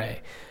obedient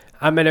way.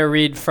 I'm going to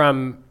read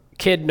from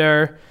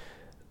Kidner,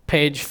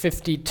 page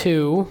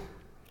 52.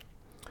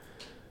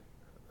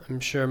 I'm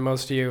sure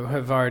most of you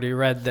have already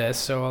read this,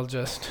 so I'll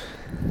just...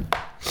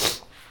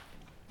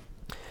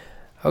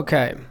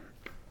 Okay.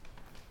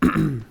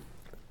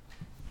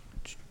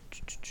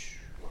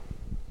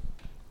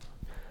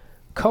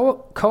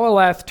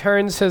 Koheleth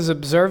turns his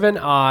observant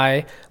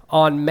eye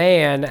on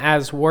man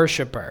as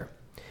worshiper.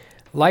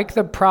 Like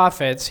the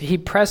prophets, he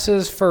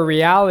presses for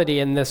reality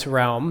in this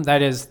realm,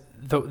 that is,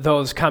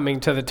 those coming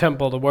to the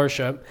temple to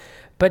worship,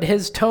 but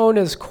his tone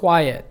is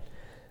quiet,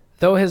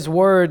 though his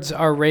words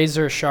are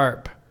razor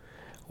sharp.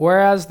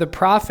 Whereas the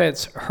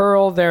prophets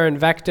hurl their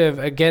invective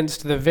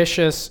against the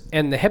vicious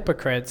and the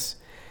hypocrites,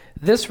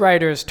 this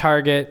writer's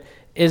target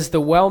is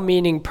the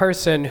well-meaning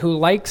person who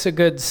likes a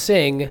good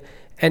sing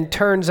and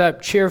turns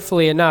up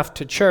cheerfully enough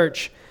to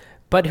church,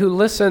 but who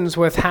listens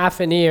with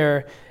half an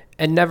ear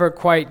and never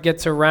quite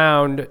gets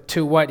around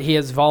to what he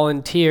has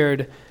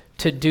volunteered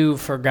to do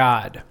for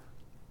God.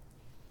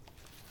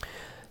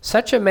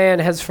 Such a man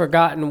has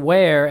forgotten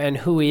where and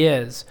who he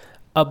is,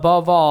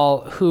 above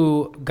all,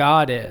 who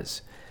God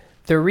is.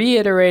 The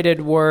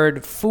reiterated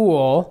word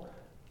fool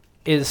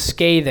is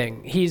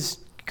scathing. He's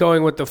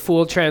going with the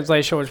fool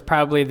translation, which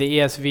probably the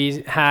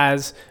ESV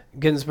has.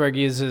 Ginsburg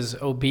uses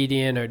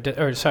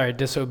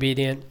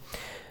disobedient.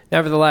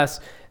 Nevertheless,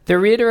 the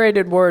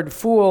reiterated word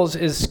fools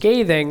is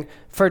scathing,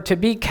 for to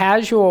be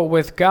casual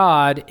with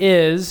God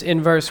is,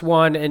 in verse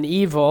 1, an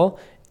evil,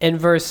 in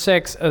verse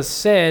 6, a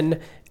sin,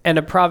 and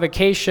a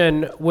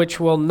provocation which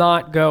will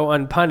not go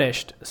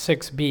unpunished,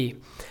 6b.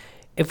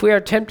 If we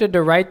are tempted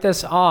to write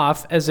this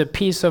off as a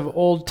piece of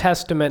Old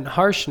Testament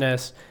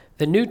harshness,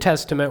 the New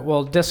Testament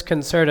will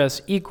disconcert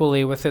us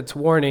equally with its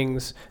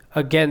warnings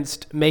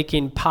against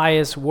making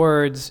pious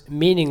words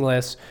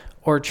meaningless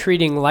or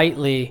treating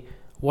lightly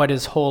what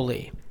is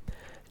holy.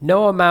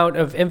 No amount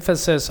of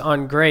emphasis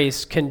on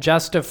grace can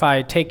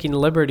justify taking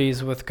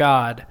liberties with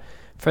God,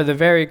 for the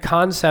very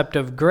concept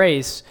of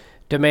grace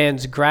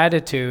demands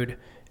gratitude,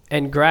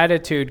 and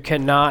gratitude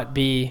cannot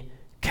be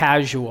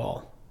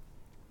casual.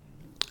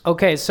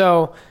 Okay,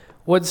 so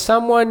would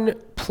someone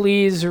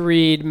please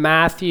read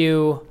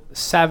Matthew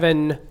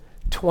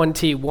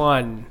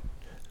 7:21?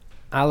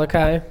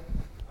 Alakai?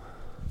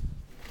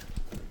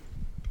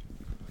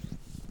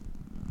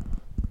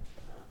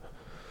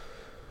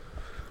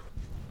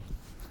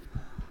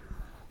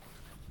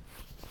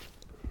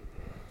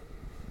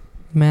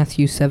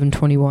 Matthew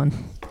 7:21.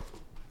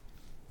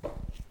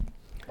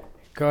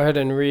 Go ahead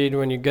and read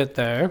when you get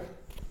there.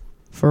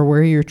 For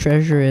where your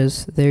treasure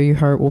is, there your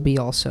heart will be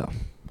also.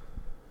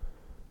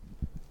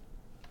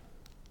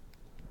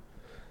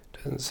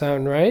 Doesn't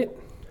sound right.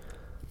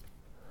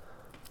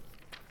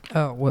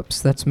 Oh, whoops,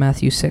 that's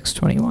Matthew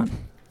 6:21.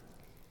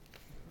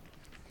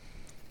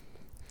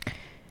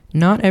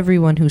 Not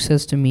everyone who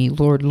says to me,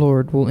 Lord,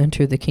 Lord, will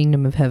enter the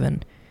kingdom of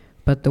heaven,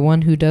 but the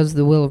one who does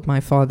the will of my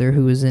Father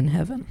who is in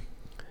heaven.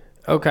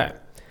 Okay.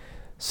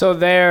 So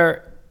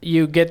there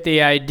you get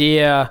the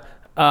idea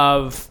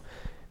of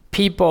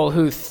people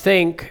who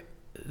think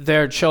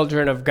they're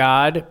children of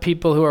God,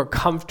 people who are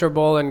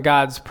comfortable in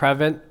God's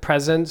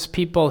presence,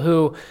 people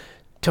who,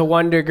 to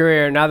one degree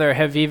or another,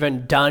 have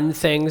even done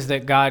things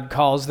that God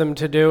calls them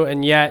to do,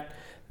 and yet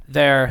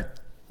they're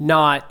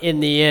not, in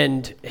the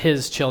end,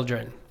 his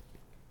children.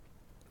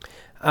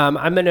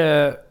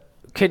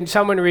 Can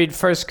someone read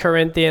 1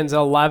 Corinthians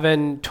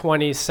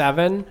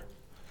 11:27?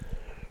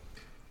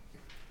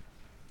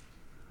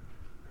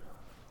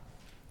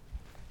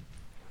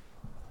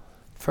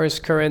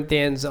 First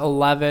Corinthians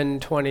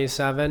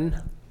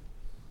 11:27.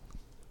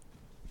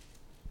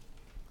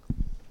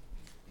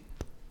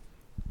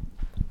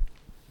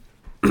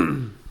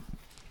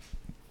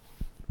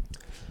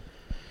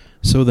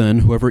 So then,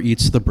 whoever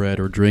eats the bread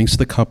or drinks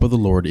the cup of the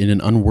Lord in an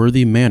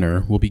unworthy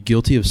manner will be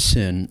guilty of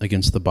sin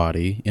against the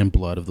body and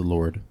blood of the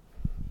Lord.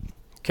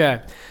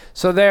 Okay,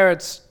 so there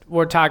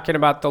we're talking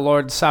about the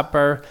Lord's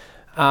Supper,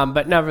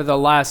 but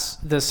nevertheless,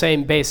 the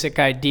same basic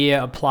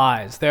idea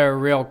applies. There are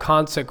real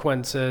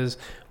consequences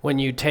when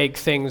you take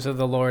things of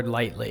the Lord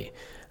lightly.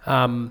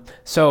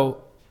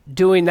 So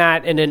doing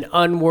that in an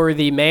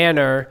unworthy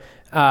manner,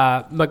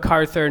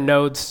 MacArthur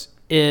notes,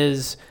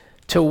 is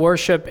to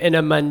worship in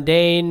a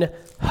mundane,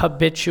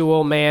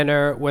 habitual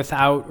manner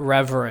without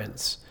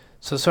reverence.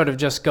 So sort of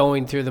just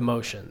going through the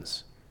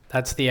motions.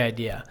 That's the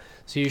idea.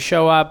 So you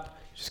show up,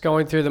 just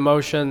going through the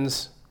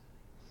motions.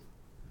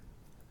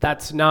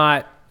 That's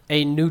not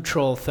a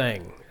neutral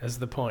thing, is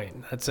the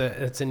point. It's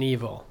an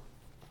evil.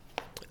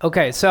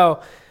 Okay,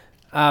 so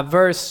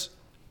verse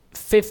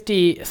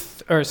 50,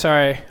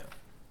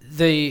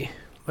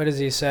 what does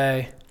he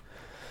say?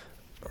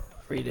 I'll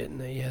read it in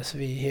the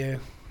ESV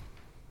here.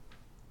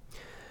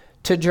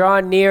 To draw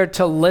near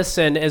to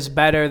listen is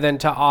better than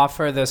to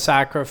offer the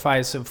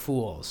sacrifice of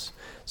fools.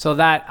 So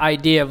that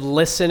idea of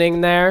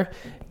listening there,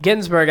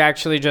 Ginsburg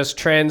actually just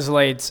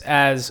translates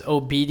as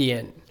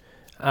obedient.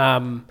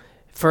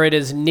 For it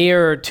is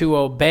nearer to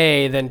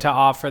obey than to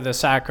offer the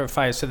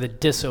sacrifice of the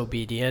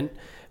disobedient.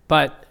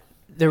 But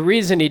the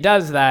reason he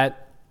does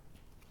that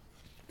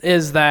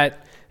is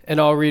that, and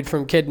I'll read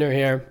from Kidner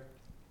here,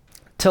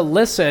 to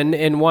listen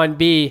in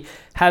 1b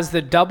has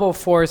the double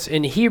force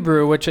in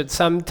Hebrew, which it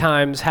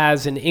sometimes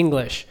has in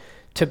English,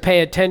 to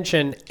pay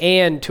attention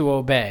and to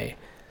obey.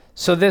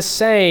 So this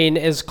saying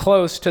is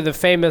close to the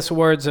famous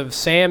words of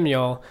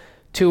Samuel,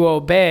 to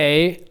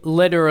obey,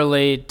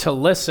 literally to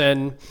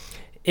listen,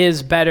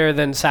 is better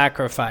than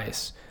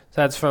sacrifice.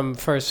 So that's from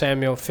 1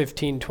 Samuel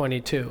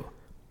 15:22.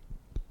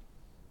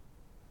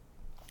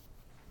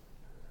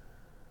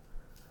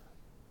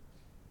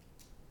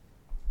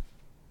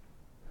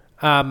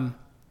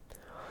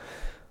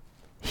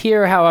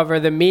 Here, however,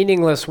 the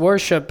meaningless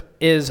worship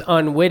is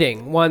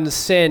unwitting. One's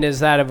sin is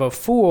that of a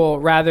fool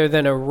rather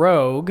than a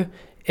rogue,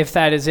 if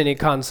that is any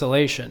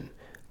consolation.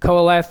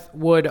 Koheleth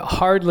would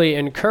hardly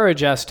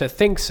encourage us to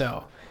think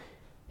so.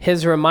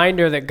 His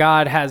reminder that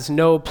God has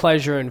no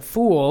pleasure in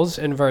fools,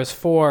 in verse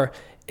 4,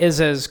 is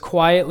as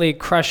quietly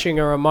crushing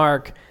a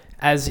remark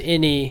as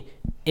any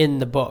in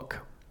the book.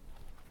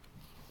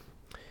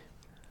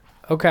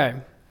 Okay.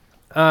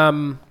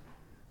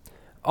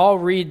 I'll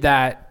read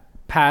that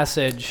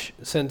passage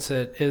since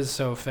it is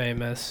so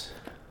famous.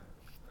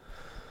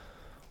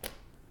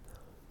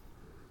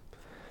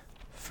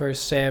 1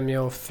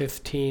 Samuel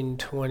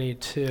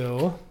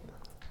 15:22.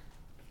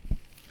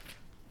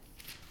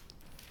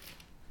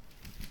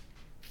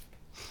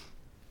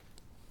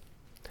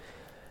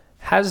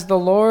 Has the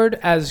Lord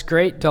as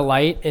great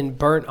delight in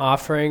burnt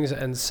offerings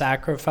and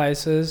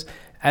sacrifices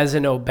as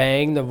in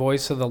obeying the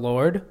voice of the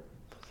Lord?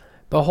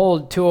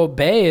 Behold, to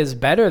obey is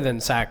better than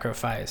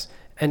sacrifice,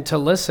 and to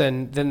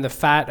listen than the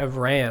fat of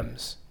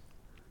rams.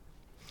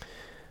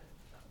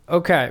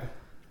 Okay.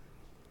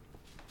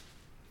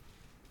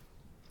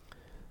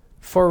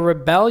 For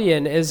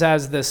rebellion is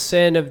as the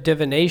sin of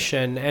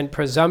divination, and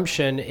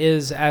presumption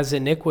is as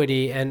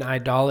iniquity and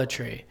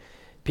idolatry.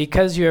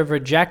 Because you have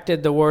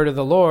rejected the word of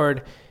the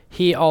Lord,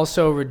 he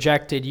also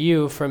rejected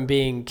you from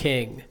being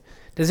king.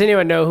 Does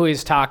anyone know who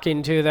he's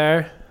talking to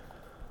there?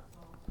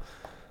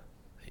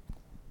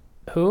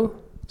 Who?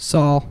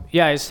 Saul.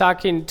 Yeah, he's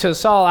talking to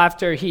Saul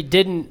after he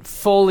didn't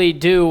fully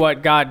do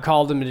what God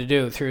called him to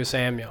do through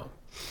Samuel.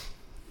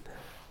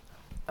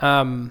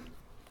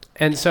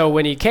 And so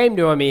when he came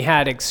to him, he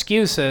had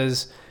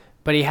excuses,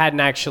 but he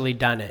hadn't actually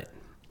done it.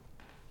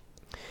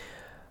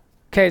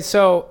 Okay,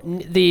 so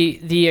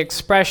the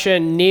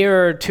expression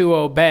nearer to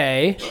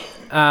obey,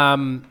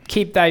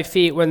 keep thy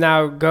feet when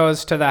thou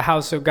goest to the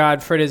house of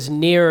God, for it is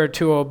nearer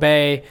to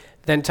obey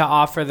than to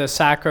offer the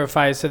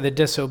sacrifice of the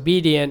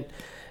disobedient.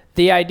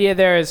 The idea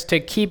there is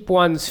to keep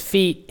one's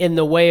feet in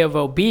the way of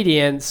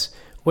obedience,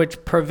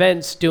 which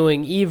prevents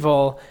doing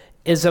evil,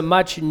 is a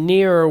much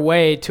nearer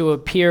way to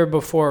appear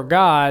before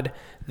God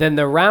than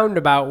the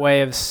roundabout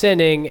way of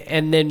sinning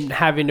and then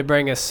having to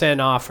bring a sin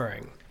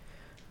offering.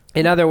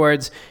 In other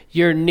words,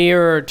 you're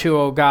nearer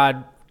to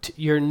God.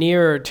 You're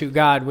nearer to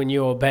God when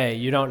you obey.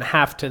 You don't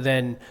have to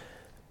then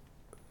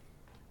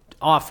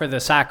offer the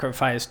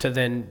sacrifice to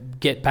then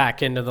get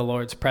back into the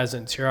Lord's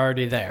presence. You're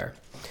already there.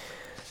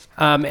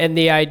 And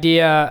the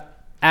idea,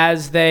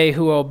 as they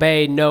who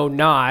obey know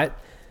not,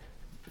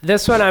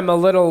 this one I'm a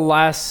little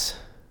less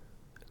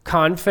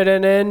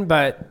confident in,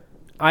 but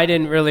I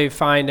didn't really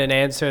find an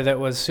answer that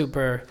was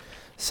super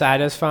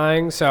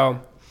satisfying.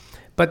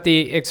 But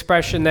the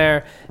expression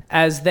there,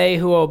 as they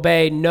who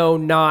obey know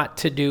not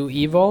to do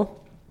evil,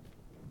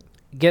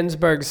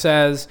 Ginsburg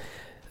says,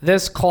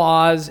 this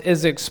clause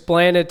is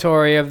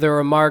explanatory of the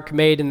remark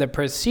made in the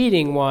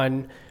preceding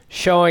one,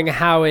 showing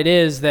how it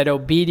is that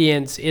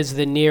obedience is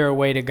the nearer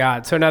way to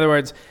God. So in other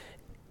words,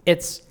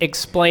 it's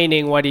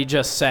explaining what he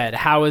just said.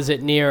 How is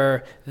it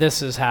nearer?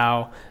 This is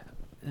how.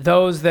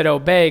 Those that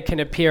obey can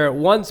appear at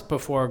once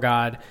before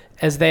God,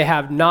 as they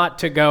have not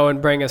to go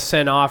and bring a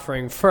sin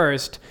offering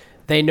first.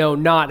 They know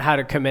not how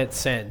to commit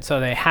sin, so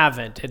they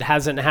haven't. It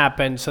hasn't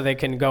happened, so they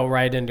can go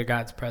right into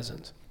God's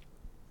presence.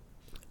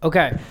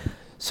 Okay,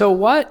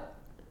 so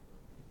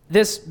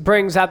this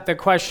brings up the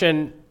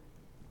question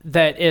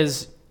that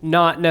is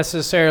not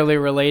necessarily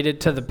related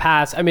to the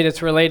passage. I mean,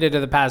 it's related to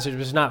the passage,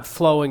 but it's not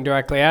flowing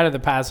directly out of the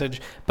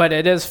passage, but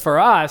it is for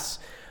us.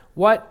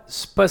 What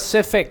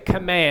specific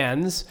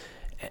commands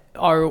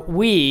are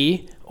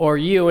we, or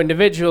you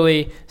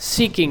individually,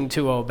 seeking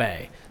to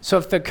obey? So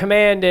if the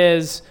command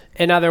is,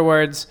 in other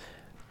words,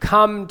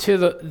 come to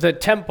the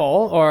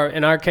temple, or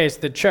in our case,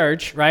 the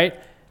church, right?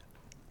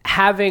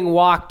 Having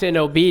walked in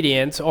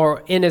obedience,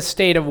 or in a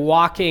state of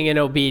walking in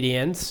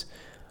obedience,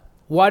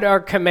 what are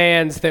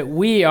commands that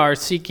we are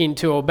seeking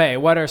to obey?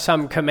 What are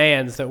some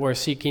commands that we're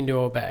seeking to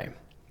obey?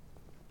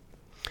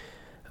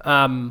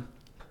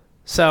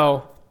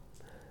 So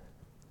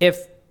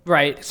if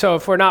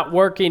we're not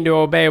working to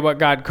obey what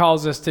God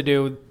calls us to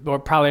do, we're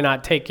probably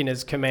not taking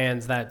his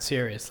commands that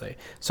seriously.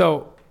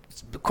 So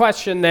the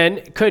question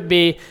then could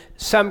be,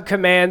 some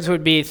commands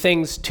would be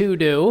things to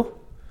do,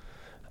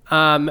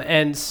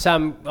 and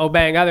some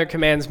obeying other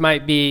commands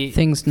might be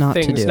things not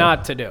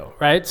to do,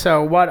 right?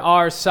 So what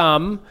are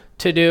some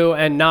to do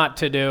and not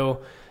to do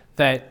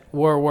that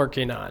we're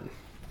working on?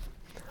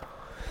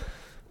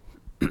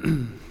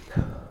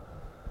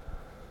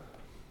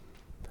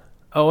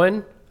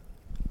 Owen?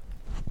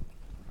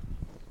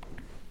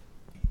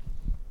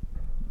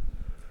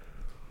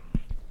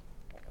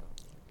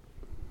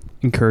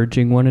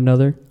 Encouraging one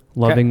another,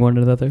 loving one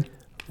another.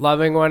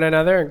 Loving one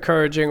another,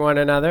 encouraging one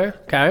another.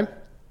 Okay.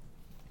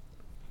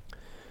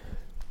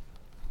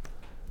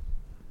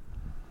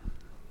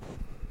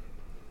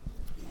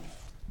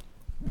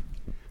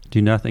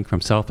 Do nothing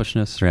from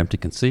selfishness or empty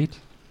conceit,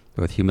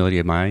 but with humility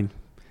of mind,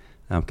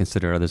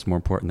 consider others more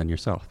important than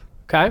yourself.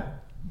 Okay.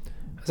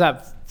 Is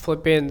that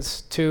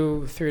Philippians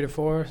 2,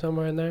 3-4,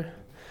 somewhere in there?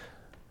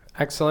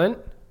 Excellent.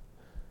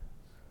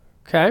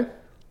 Okay.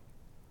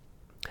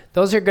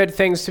 Those are good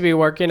things to be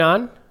working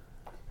on.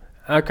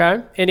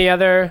 Okay. Any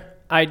other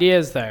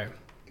ideas there?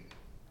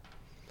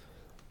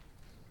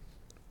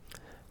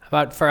 How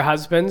about for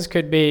husbands?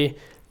 Could be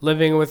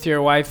living with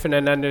your wife in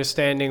an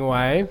understanding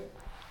way.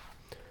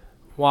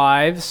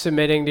 Wives,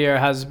 submitting to your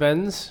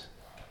husbands.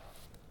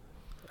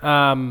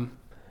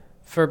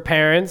 For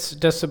parents,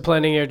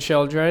 disciplining your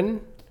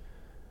children,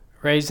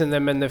 raising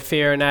them in the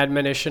fear and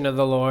admonition of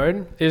the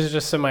Lord. These are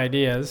just some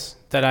ideas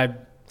that I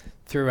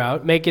threw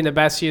out. Making the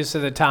best use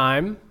of the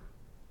time.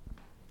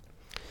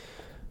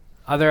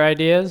 Other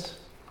ideas?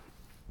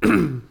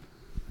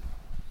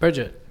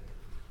 Bridget.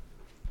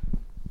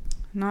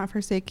 Not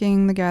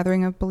forsaking the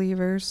gathering of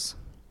believers.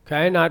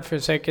 Okay, not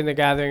forsaking the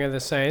gathering of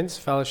the saints,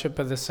 fellowship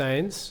of the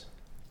saints.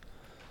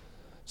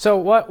 So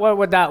what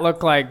would that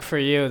look like for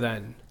you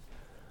then?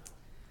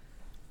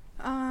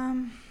 I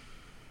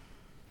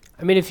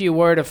mean, if you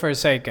were to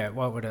forsake it,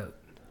 what would it?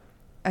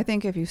 I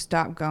think if you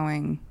stop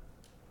going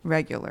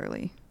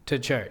regularly. To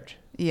church?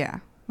 Yeah.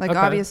 Like, okay.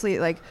 Obviously,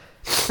 like,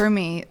 for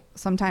me,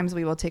 sometimes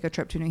we will take a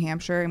trip to New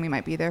Hampshire and we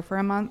might be there for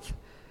a month.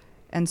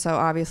 And so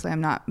obviously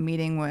I'm not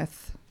meeting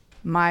with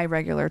my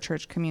regular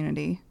church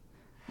community,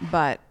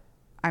 but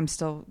I'm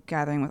still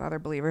gathering with other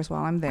believers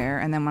while I'm there.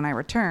 And then when I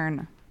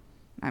return,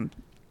 I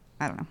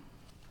don't know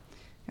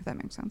if that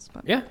makes sense.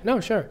 But yeah, no,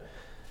 sure.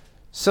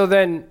 So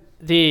then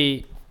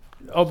the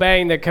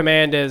obeying the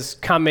command is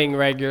coming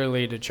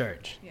regularly to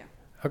church. Yeah.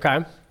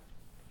 Okay.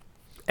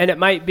 And it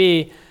might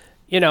be,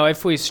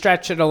 if we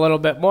stretch it a little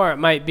bit more, it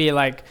might be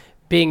like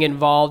being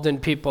involved in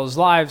people's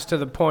lives to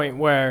the point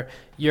where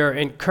you're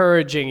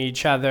encouraging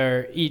each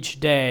other each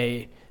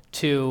day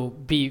to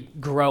be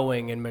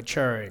growing and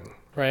maturing,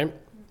 right?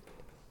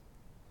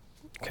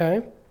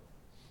 Okay.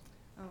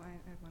 Oh, I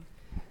have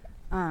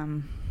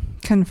one.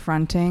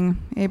 Confronting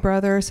a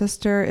brother or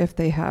sister if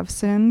they have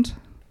sinned,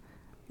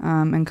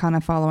 and kind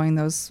of following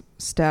those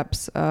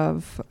steps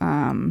of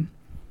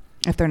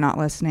if they're not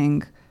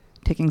listening,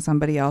 taking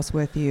somebody else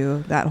with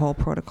you. That whole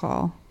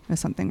protocol is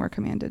something we're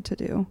commanded to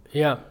do.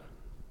 Yeah.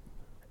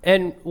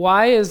 And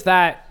why is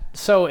that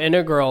so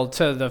integral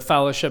to the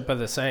fellowship of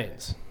the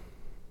saints?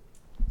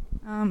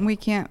 We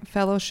can't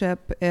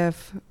fellowship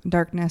if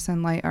darkness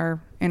and light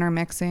are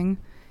intermixing,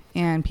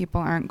 and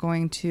people aren't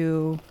going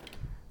to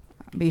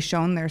be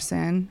shown their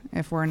sin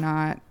if we're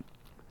not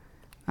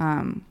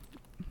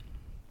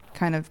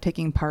kind of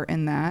taking part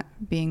in that,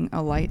 being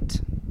a light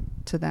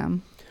to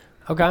them.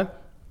 Okay.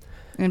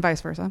 And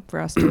vice versa. For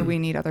us too, we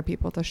need other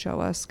people to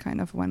show us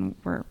kind of when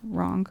we're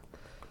wrong.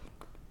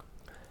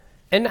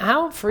 And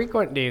how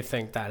frequent do you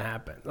think that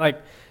happens?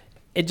 Like,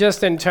 it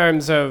just in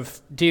terms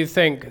of, do you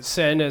think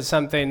sin is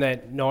something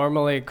that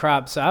normally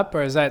crops up,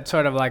 or is that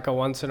sort of like a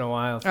once in a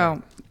while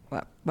thing?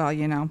 Oh, well,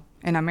 you know,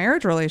 in a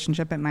marriage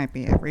relationship, it might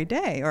be every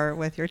day, or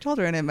with your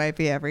children, it might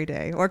be every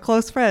day, or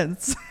close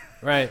friends.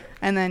 Right.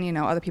 And then, you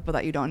know, other people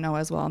that you don't know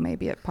as well,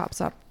 maybe it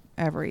pops up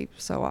every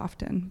so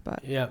often,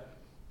 but. Yeah.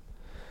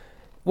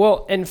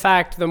 Well, in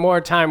fact, the more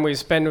time we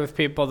spend with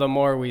people, the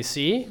more we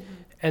see.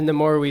 And the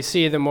more we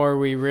see, the more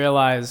we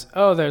realize,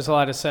 oh, there's a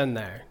lot of sin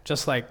there.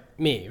 Just like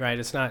me, right?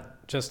 It's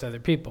not just other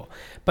people.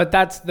 But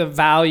that's the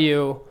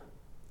value,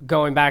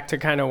 going back to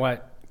kind of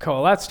what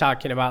Colette's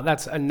talking about.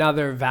 That's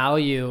another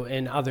value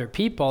in other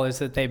people, is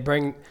that they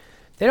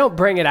don't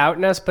bring it out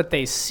in us, but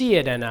they see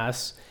it in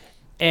us.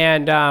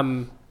 And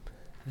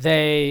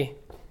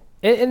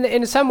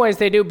in some ways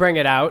they do bring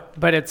it out,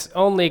 but it's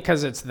only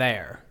because it's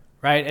there.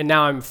 Right? And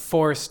now I'm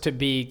forced to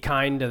be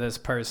kind to this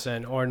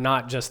person or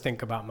not just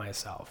think about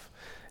myself.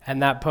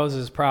 And that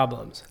poses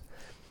problems.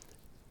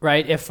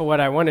 Right? If what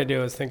I want to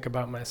do is think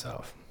about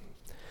myself.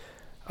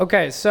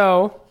 Okay,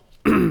 so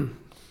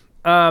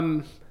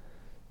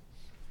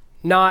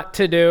not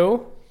to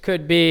do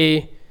could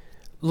be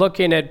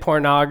looking at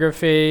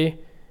pornography,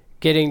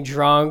 getting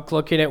drunk,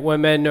 looking at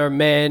women or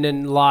men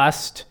and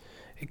lust.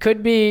 It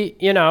could be,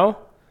 you know,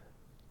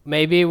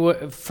 maybe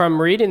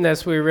from reading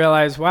this we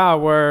realize, wow,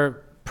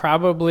 we're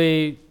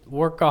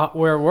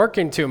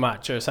working too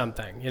much or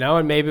something, you know,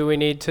 and maybe we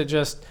need to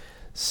just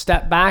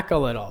step back a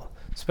little,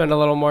 spend a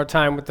little more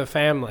time with the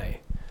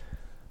family.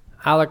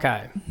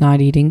 Alakai. Not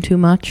eating too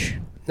much.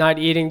 Not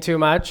eating too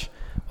much.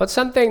 What's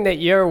something that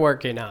you're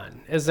working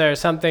on? Is there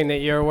something that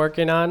you're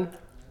working on?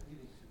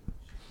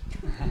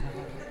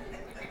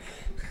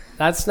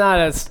 That's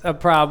not a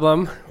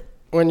problem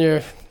when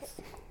you're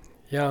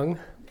young.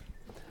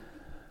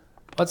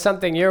 What's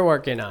something you're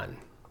working on?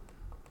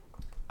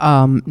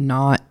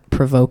 Not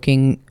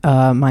provoking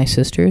my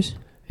sisters.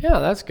 Yeah,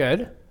 that's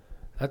good.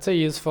 That's a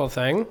useful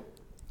thing.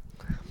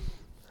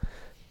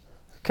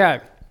 Okay.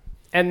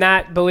 And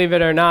that, believe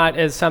it or not,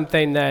 is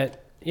something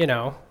that, you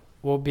know,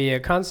 will be a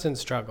constant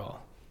struggle.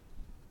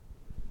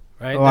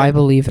 Right? Oh, I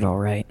believe it all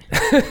right.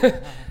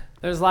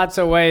 There's lots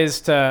of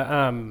ways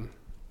to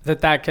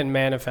that can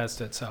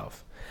manifest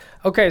itself.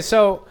 Okay,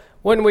 so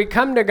when we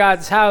come to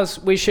God's house,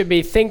 we should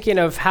be thinking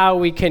of how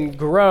we can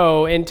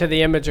grow into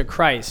the image of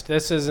Christ.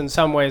 This is in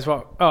some ways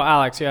what... Oh,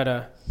 Alex, you had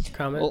a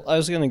comment? Well, I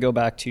was going to go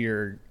back to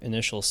your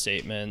initial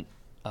statement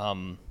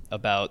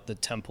about the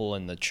temple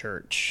and the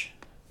church,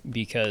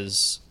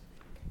 because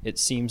it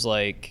seems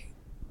like,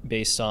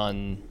 based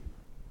on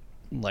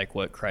like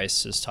what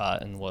Christ has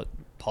taught and what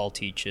Paul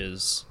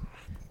teaches,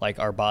 like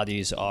our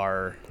bodies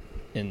are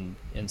in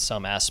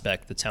some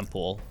aspect the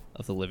temple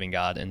of the living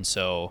God. And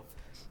so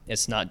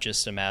it's not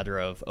just a matter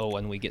of, oh,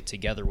 when we get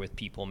together with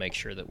people, make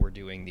sure that we're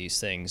doing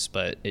these things,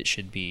 but it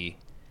should be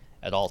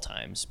at all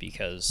times,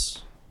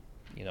 because,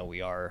 you know,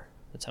 we are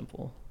the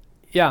temple.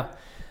 Yeah.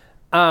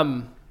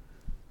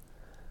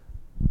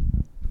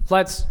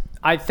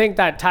 I think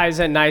that ties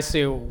in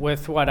nicely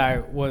with what I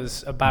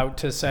was about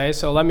to say.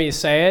 So let me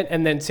say it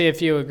and then see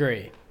if you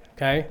agree.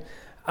 Okay.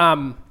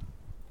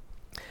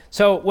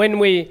 So when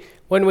we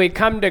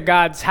come to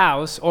God's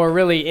house, or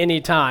really any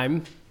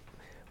time,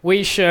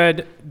 we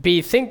should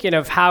be thinking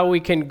of how we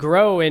can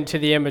grow into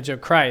the image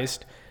of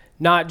Christ,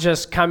 not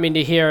just coming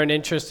to hear an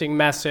interesting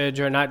message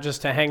or not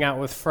just to hang out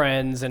with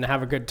friends and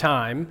have a good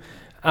time,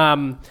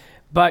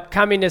 but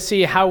coming to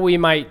see how we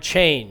might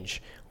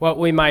change, what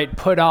we might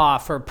put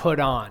off or put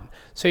on.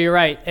 So you're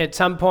right. At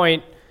some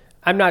point,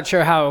 I'm not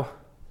sure how,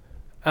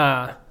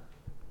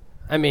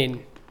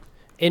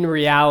 in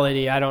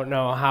reality, I don't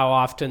know how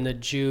often the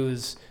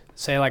Jews,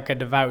 say like a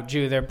devout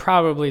Jew, they're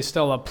probably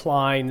still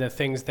applying the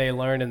things they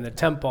learn in the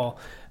temple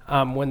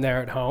when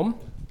they're at home.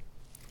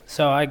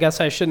 So I guess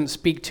I shouldn't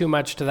speak too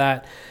much to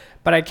that.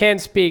 But I can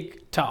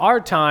speak to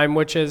our time,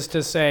 which is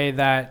to say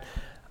that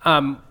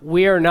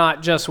we are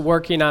not just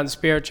working on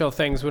spiritual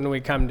things when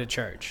we come to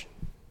church.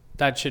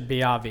 That should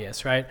be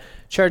obvious, right?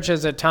 Church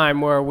is a time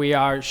where we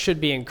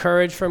should be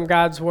encouraged from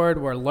God's word.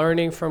 We're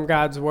learning from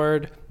God's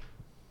word.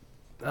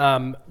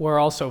 We're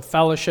also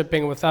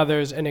fellowshipping with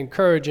others and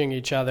encouraging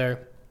each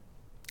other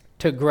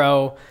to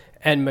grow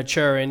and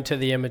mature into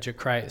the image of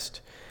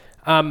Christ.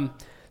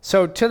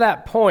 So to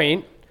that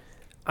point,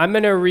 I'm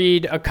going to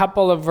read a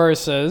couple of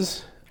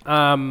verses.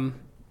 Philippians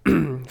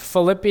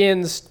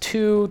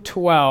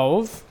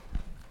 2:12.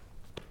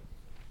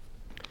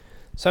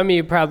 Some of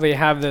you probably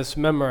have this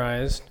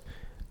memorized.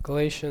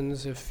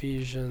 Galatians,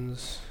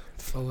 Ephesians,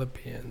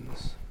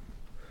 Philippians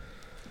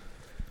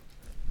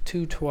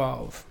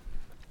 2:12.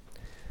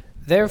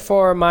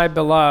 Therefore, my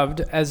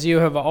beloved, as you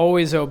have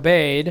always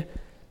obeyed,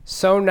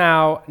 so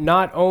now,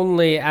 not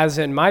only as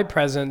in my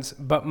presence,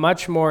 but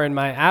much more in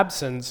my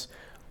absence,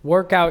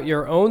 work out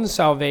your own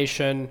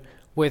salvation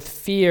with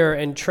fear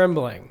and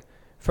trembling.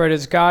 For it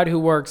is God who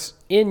works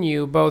in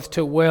you both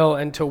to will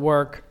and to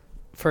work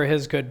for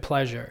his good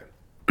pleasure.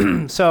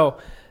 So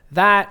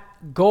that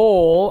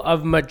goal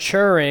of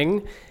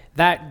maturing,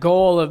 that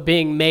goal of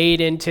being made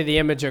into the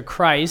image of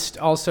Christ,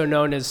 also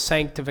known as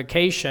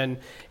sanctification,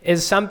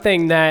 is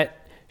something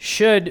that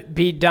should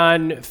be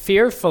done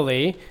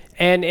fearfully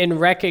and in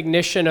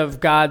recognition of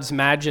God's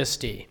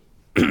majesty.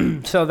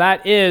 So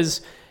that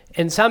is,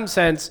 in some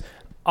sense,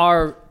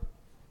 our,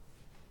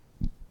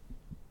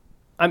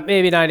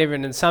 maybe not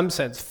even in some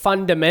sense,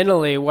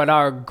 fundamentally what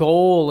our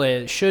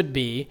goal should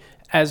be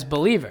as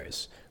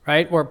believers,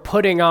 right? We're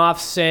putting off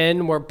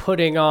sin, we're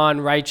putting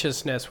on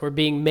righteousness, we're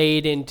being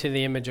made into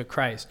the image of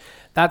Christ.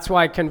 That's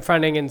why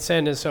confronting in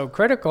sin is so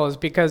critical, is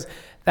because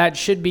that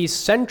should be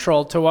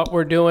central to what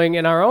we're doing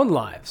in our own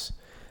lives.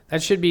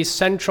 That should be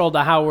central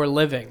to how we're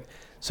living.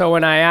 So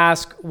when I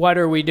ask, what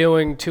are we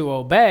doing to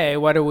obey?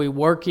 What are we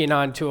working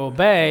on to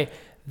obey?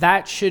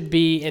 That should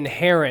be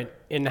inherent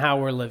in how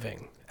we're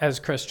living as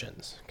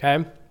Christians,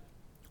 okay?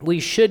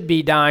 We should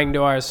be dying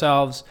to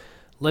ourselves,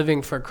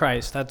 living for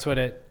Christ. That's what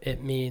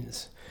it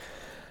means.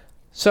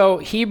 So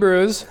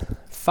Hebrews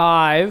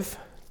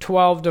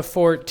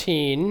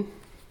 5:12-14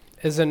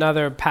 is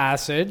another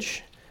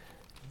passage,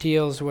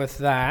 deals with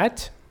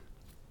that.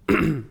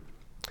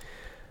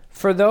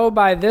 For though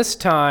by this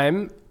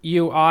time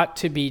you ought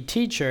to be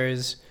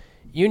teachers,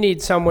 you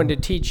need someone to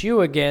teach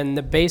you again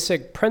the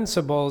basic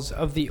principles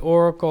of the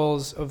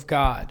oracles of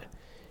God.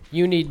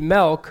 You need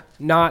milk,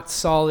 not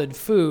solid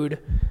food,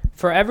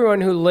 for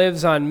everyone who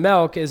lives on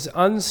milk is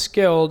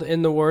unskilled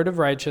in the word of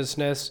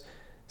righteousness,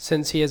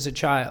 since he is a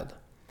child.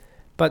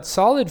 But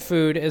solid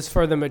food is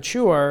for the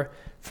mature,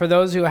 for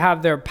those who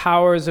have their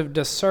powers of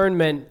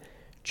discernment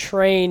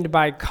trained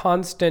by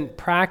constant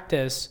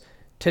practice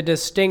to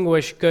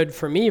distinguish good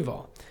from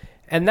evil.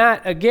 And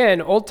that,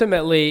 again,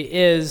 ultimately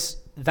is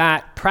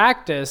that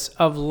practice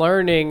of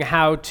learning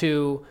how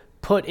to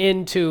put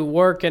into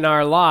work in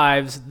our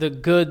lives the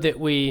good that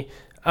we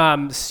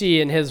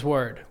see in his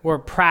word. We're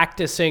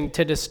practicing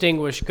to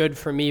distinguish good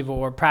from evil.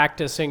 We're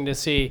practicing to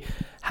see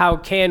how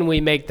can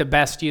we make the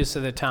best use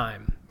of the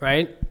time,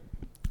 right?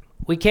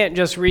 We can't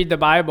just read the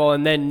Bible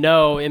and then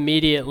know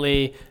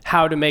immediately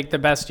how to make the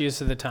best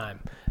use of the time.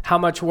 How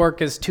much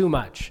work is too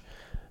much?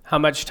 How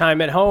much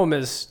time at home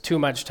is too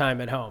much time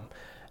at home?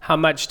 How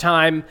much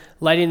time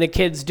letting the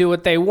kids do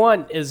what they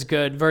want is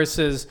good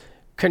versus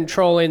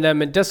controlling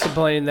them and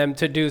disciplining them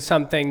to do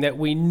something that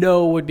we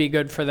know would be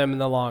good for them in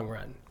the long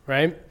run,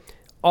 right?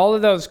 All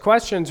of those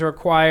questions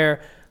require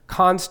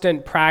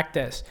constant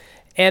practice.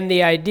 And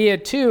the idea,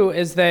 too,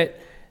 is that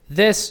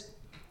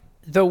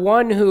the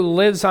one who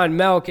lives on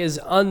milk is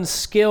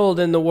unskilled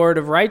in the word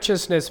of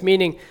righteousness,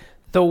 meaning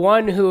the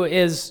one who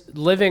is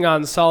living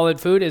on solid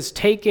food is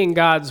taking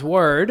God's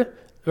word,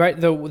 right?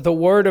 The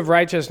word of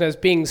righteousness,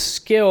 being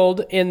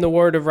skilled in the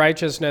word of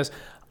righteousness,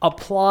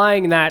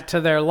 applying that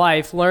to their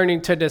life,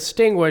 learning to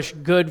distinguish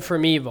good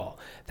from evil.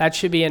 That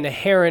should be an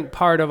inherent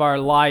part of our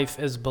life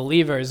as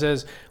believers,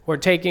 is we're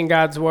taking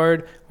God's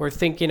word, we're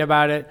thinking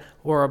about it,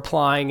 we're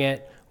applying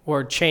it,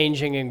 we're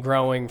changing and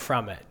growing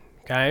from it,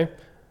 okay?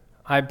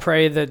 I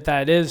pray that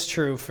that is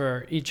true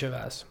for each of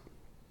us.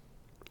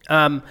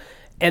 And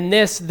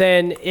this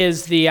then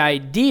is the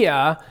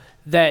idea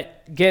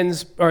that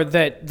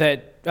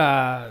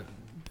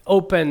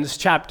opens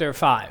chapter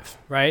 5,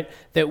 right?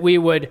 That we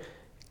would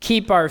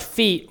keep our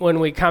feet when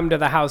we come to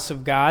the house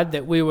of God,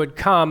 that we would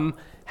come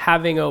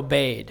having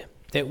obeyed,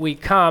 that we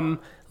come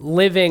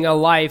living a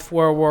life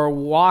where we're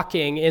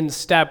walking in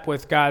step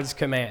with God's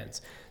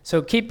commands.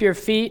 So keep your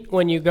feet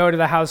when you go to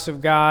the house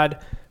of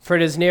God, for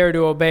it is nearer to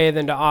obey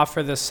than to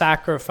offer the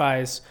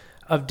sacrifice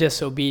of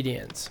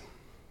disobedience.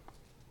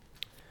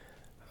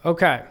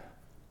 Okay.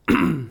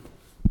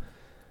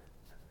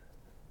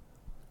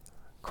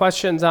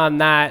 Questions on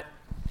that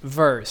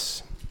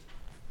verse?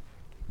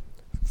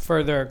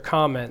 Further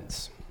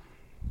comments?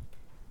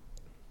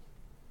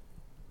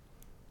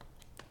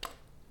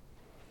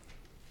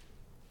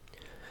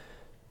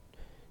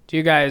 Do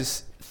you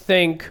guys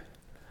think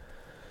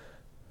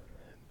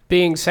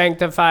being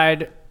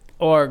sanctified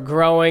or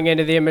growing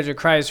into the image of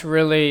Christ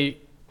really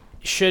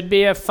should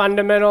be a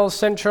fundamental,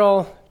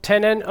 central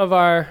tenet of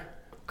our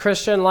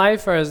Christian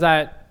life, or is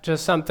that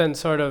just something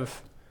sort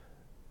of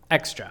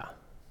extra?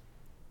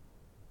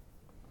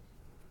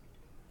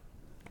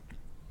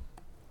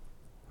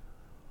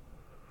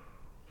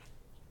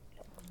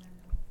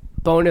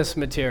 Bonus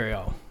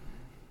material.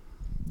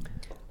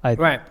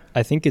 Right.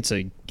 I think it's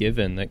a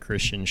given that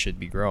Christians should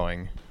be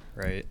growing,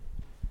 right?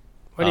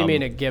 What do you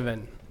mean a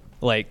given?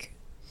 Like,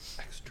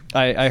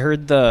 I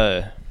heard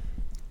the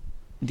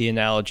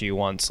analogy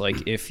once,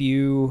 like if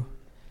you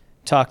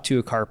talk to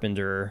a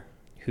carpenter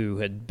who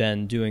had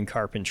been doing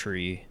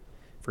carpentry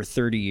for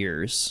 30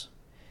 years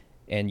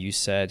and you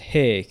said,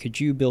 hey, could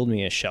you build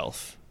me a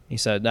shelf? He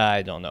said,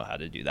 I don't know how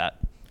to do that.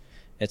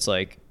 It's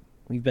like,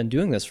 we've been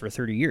doing this for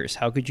 30 years.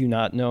 How could you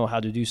not know how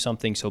to do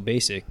something so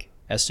basic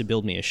as to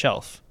build me a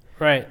shelf?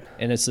 Right.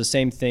 And it's the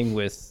same thing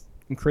with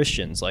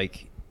Christians.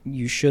 Like,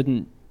 you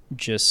shouldn't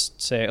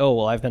just say, oh,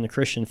 well, I've been a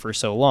Christian for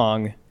so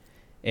long,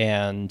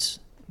 and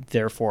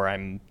therefore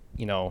I'm,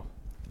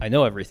 I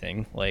know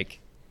everything.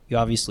 Like, you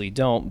obviously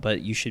don't,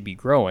 but you should be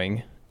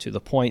growing to the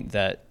point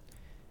that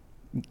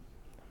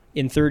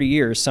in 30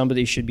 years,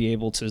 somebody should be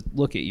able to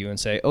look at you and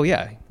say, oh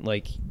yeah,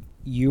 like,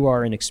 you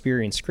are an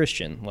experienced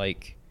Christian.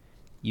 Like,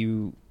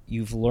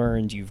 you've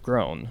learned, you've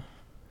grown.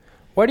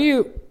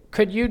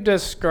 Could you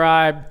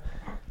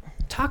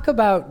talk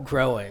about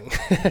growing?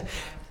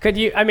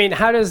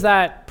 How does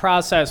that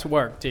process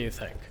work, do you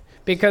think?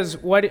 Because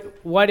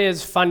what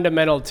is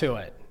fundamental to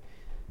it?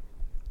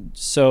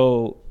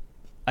 So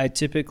I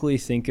typically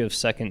think of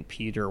 2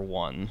 Peter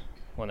 1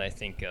 when I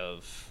think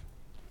of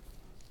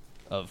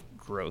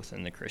growth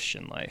in the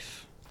Christian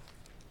life.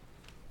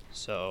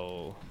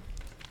 So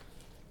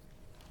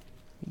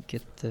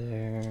get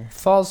there.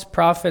 False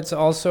prophets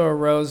also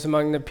arose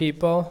among the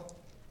people.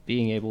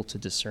 Being able to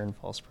discern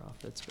false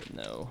prophets, but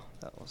no,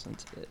 that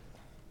wasn't it.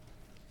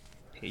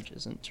 Page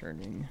isn't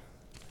turning.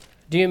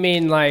 Do you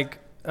mean like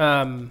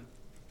we're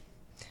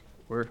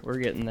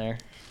getting there.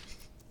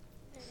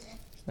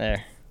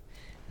 There.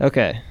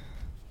 Okay.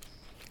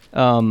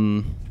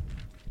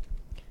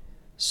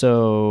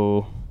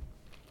 So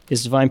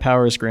his divine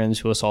power is granted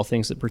to us all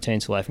things that pertain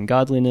to life and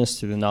godliness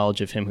through the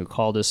knowledge of him who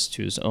called us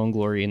to his own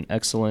glory and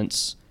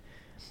excellence,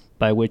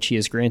 by which he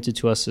has granted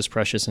to us his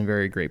precious and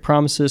very great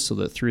promises, so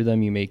that through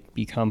them you may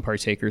become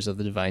partakers of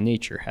the divine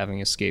nature,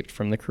 having escaped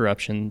from the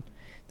corruption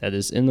that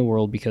is in the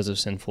world because of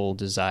sinful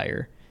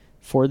desire.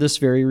 For this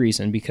very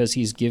reason, because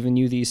he's given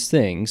you these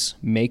things,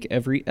 make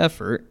every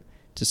effort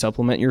to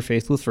supplement your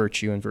faith with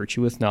virtue, and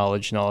virtue with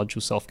knowledge, knowledge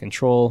with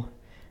self-control,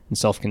 and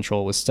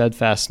self-control with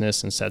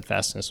steadfastness, and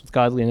steadfastness with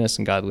godliness,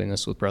 and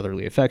godliness with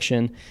brotherly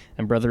affection,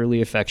 and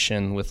brotherly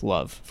affection with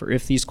love. For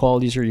if these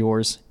qualities are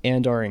yours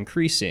and are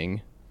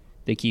increasing,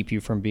 they keep you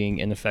from being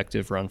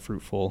ineffective or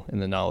unfruitful in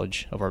the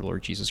knowledge of our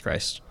Lord Jesus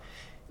Christ.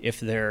 If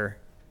they're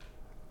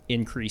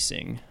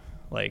increasing,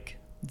 like,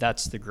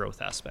 that's the growth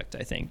aspect,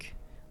 I think.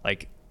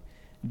 Like,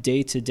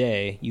 day to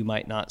day, you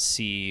might not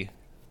see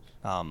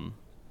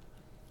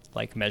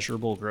like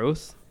measurable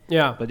growth.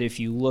 Yeah. But if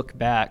you look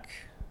back,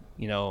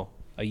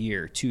 a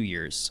year, 2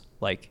 years,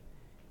 like,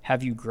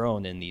 have you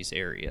grown in these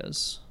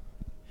areas?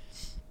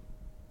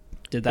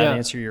 Did that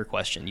answer your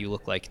question? You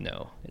look like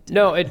no.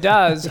 No, it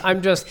does.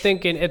 I'm just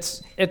thinking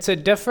it's a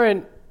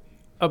different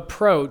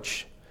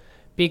approach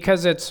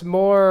because it's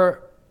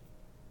more,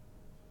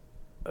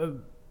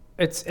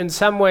 it's in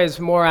some ways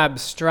more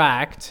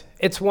abstract.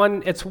 It's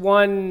more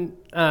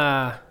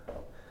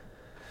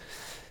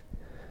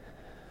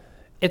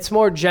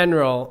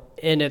general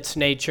in its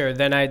nature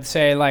than I'd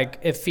say like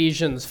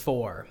Ephesians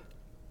 4,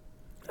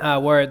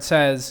 where it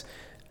says,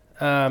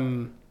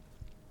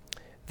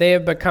 they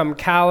have become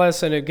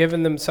callous and have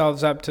given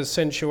themselves up to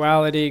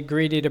sensuality,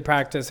 greedy to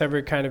practice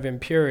every kind of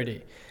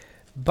impurity.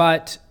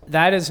 But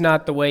that is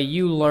not the way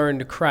you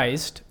learned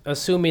Christ,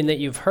 assuming that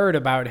you've heard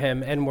about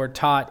him and were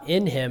taught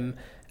in him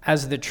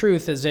as the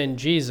truth is in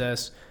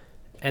Jesus.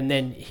 And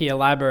then he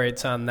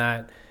elaborates on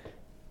that.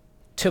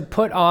 To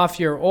put off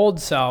your old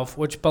self,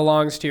 which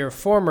belongs to your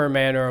former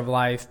manner of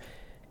life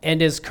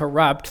and is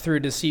corrupt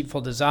through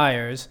deceitful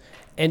desires,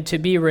 and to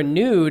be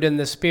renewed in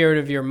the spirit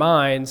of your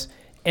minds,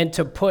 and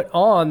to put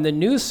on the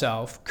new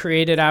self,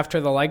 created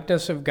after the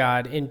likeness of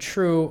God in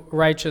true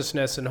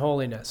righteousness and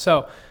holiness.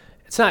 So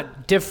it's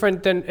not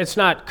different it's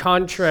not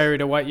contrary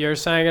to what you're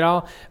saying at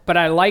all, but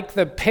I like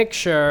the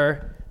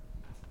picture,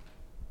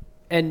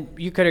 and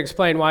you could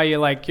explain why you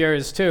like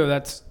yours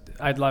too.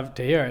 I'd love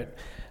to hear it.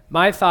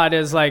 My thought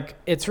is like,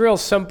 it's real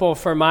simple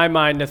for my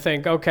mind to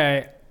think,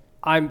 okay,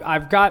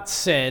 I've got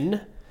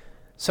sin.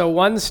 So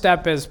one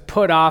step is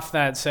put off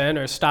that sin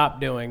or stop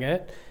doing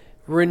it.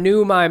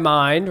 Renew my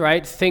mind,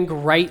 right? Think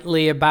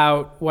rightly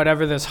about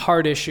whatever this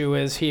heart issue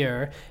is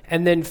here,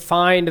 and then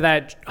find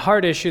that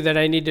heart issue that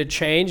I need to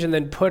change, and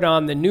then put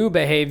on the new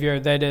behavior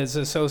that is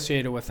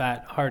associated with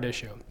that heart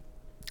issue.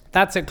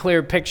 That's a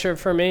clear picture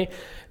for me.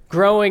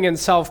 Growing in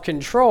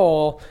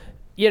self-control,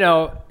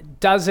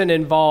 doesn't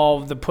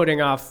involve the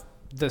putting off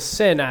the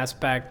sin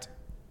aspect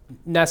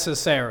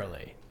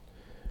necessarily.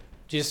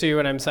 Do you see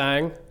what I'm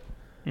saying?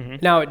 Mm-hmm.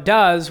 Now, it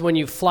does when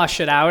you flush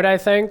it out, I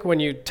think, when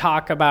you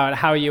talk about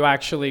how you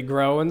actually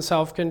grow in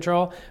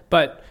self-control.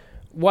 But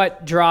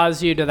what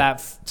draws you to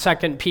that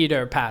 2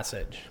 Peter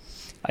passage?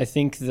 I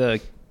think the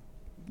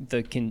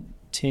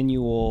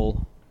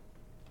continual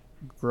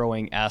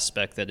growing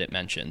aspect that it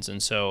mentions.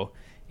 And so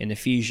in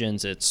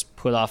Ephesians, it's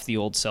put off the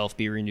old self,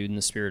 be renewed in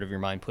the spirit of your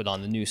mind, put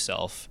on the new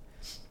self.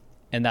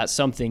 And that's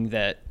something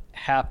that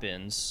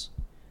happens,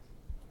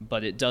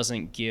 but it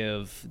doesn't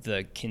give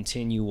the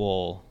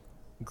continual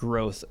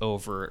growth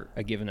over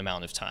a given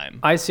amount of time.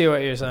 I see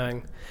what you're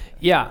saying.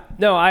 Yeah.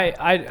 No,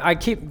 I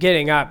keep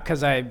getting up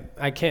because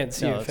I can't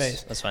see your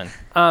face. That's fine.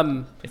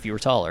 If you were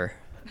taller.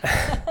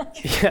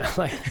 Yeah,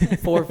 like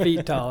 4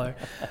 feet taller.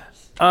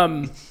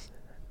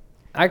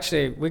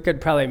 Actually, we could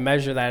probably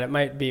measure that. It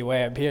might be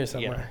way up here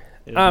somewhere.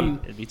 Yeah,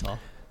 it'd be tall.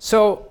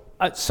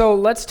 So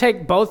let's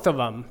take both of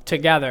them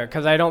together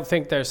because I don't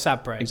think they're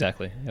separate.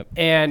 Exactly. Yep.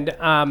 And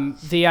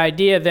the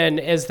idea then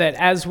is that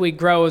as we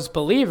grow as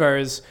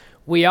believers,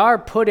 we are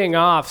putting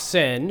off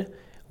sin.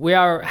 We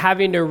are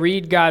having to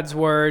read God's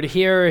word,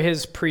 hear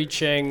his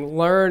preaching,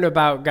 learn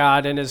about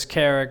God and his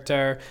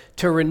character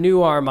to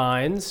renew our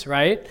minds,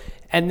 right?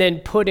 And then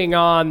putting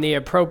on the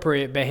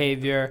appropriate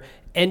behavior,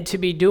 and to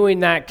be doing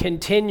that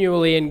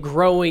continually and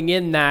growing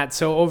in that.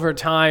 So over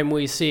time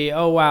we see,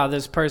 oh, wow,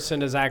 this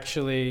person is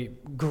actually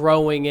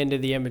growing into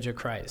the image of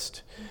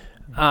Christ.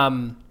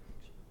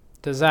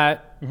 Does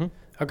that? Mm-hmm.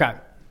 Okay.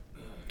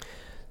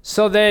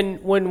 So then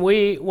when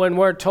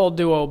we're told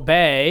to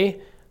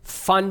obey,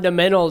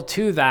 fundamental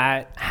to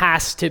that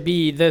has to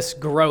be this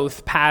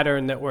growth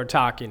pattern that we're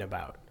talking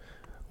about,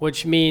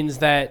 which means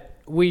that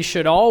we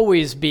should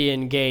always be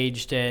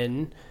engaged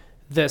in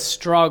the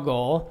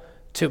struggle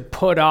to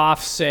put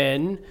off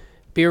sin,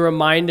 be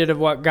reminded of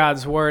what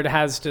God's word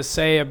has to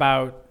say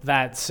about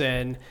that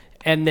sin,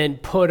 and then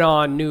put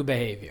on new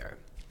behavior.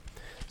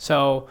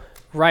 So,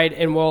 right,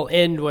 and we'll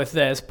end with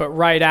this, but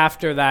right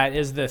after that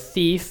is the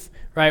thief,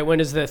 right? When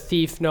is the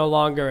thief no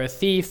longer a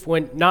thief?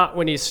 Not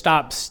when he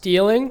stops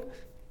stealing,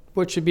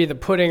 which would be the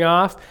putting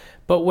off,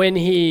 but when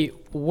he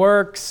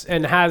works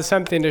and has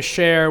something to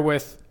share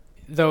with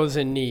those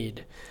in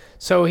need.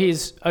 So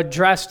he's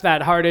addressed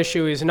that hard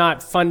issue. He's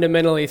not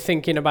fundamentally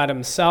thinking about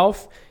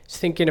himself. He's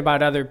thinking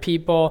about other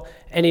people,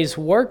 and he's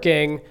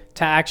working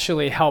to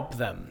actually help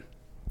them.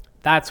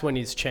 That's when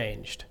he's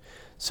changed.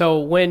 So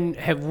when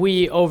have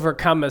we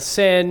overcome a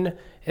sin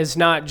is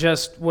not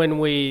just when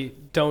we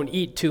don't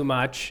eat too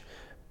much,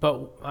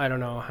 but I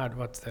don't know,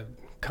 what's the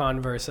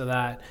converse of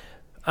that?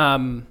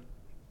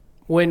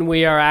 When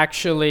we are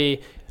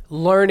actually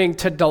learning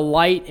to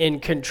delight in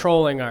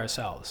controlling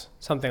ourselves,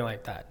 something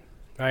like that,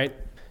 right?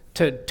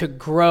 To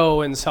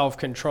grow in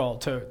self-control,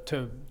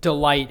 to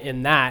delight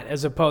in that,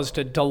 as opposed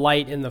to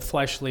delight in the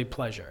fleshly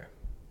pleasure.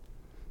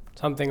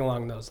 Something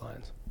along those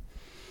lines.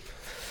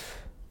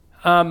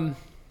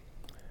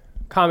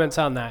 Comments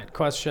on that?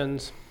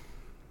 Questions?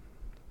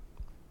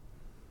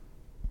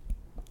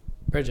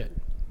 Bridget.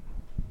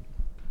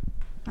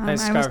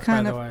 Nice scarf,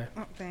 by the way.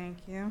 Oh, thank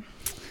you.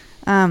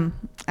 I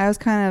was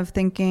kind of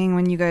thinking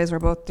when you guys were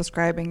both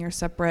describing your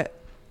separate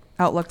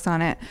outlooks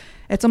on it,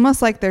 it's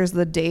almost like there's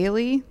the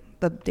daily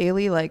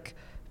like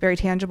very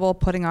tangible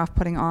putting off,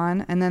 putting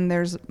on, and then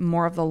there's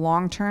more of the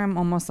long term,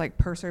 almost like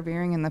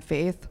persevering in the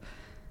faith.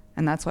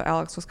 And that's what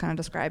Alex was kind of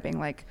describing,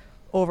 like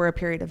over a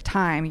period of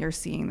time you're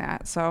seeing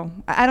that. So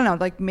I don't know,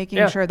 like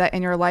making sure that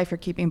in your life you're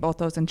keeping both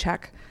those in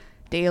check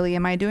daily.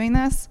 Am I doing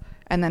this?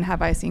 And then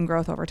have I seen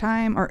growth over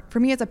time? Or for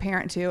me as a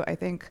parent too, I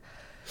think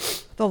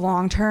the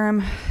long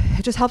term,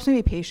 it just helps me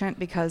be patient,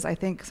 because I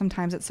think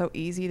sometimes it's so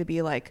easy to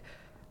be like,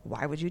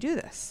 why would you do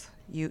this?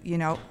 You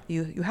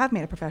have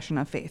made a profession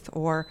of faith,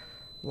 or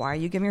why are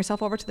you giving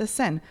yourself over to this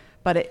sin?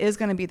 But it is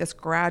going to be this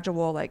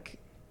gradual like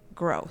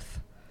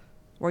growth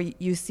where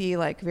you see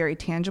like very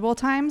tangible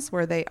times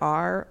where they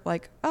are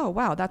like, oh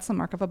wow, that's the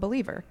mark of a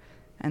believer.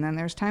 And then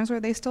there's times where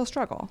they still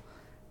struggle.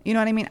 You know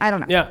what I mean? I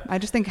don't know. Yeah. I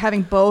just think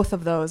having both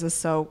of those is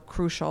so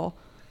crucial.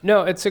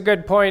 No, it's a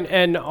good point.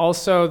 And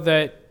also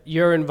that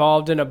you're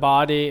involved in a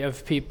body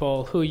of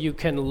people who you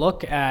can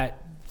look at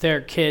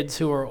their kids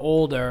who are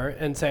older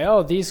and say,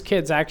 oh, these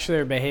kids actually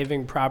are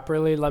behaving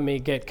properly. Let me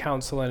get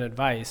counsel and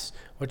advice,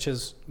 which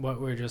is what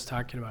we were just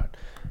talking about.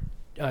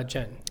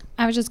 Jen.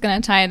 I was just going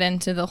to tie it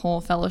into the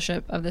whole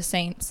fellowship of the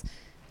saints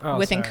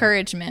with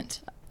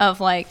encouragement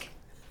of like,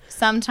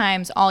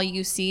 sometimes all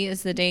you see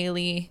is the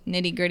daily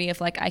nitty gritty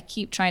of like, I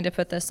keep trying to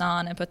put this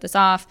on and put this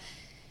off.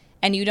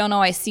 And you don't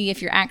always see if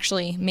you're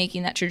actually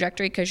making that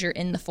trajectory because you're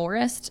in the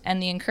forest.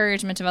 And the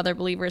encouragement of other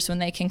believers when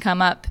they can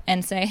come up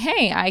and say,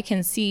 hey, I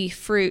can see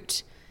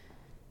fruit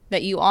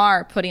that you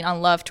are putting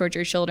on love towards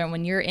your children,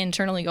 when you're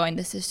internally going,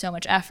 this is so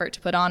much effort to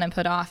put on and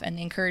put off. And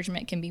the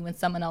encouragement can be when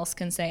someone else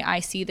can say,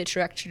 I see the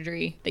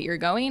trajectory that you're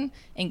going,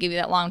 and give you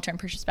that long-term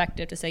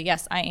perspective to say,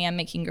 yes, I am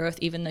making growth,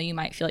 even though you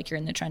might feel like you're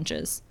in the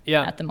trenches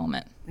at the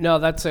moment. No,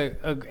 that's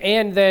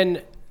and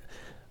then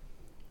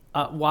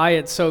why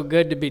it's so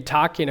good to be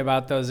talking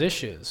about those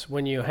issues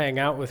when you hang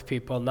out with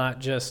people, not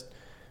just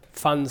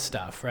fun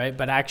stuff, right?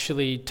 But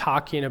actually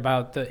talking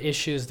about the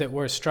issues that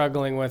we're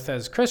struggling with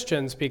as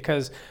Christians,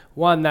 because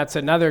one, that's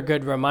another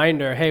good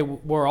reminder, hey,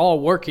 we're all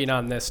working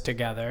on this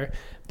together.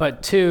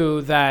 But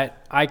two,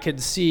 that I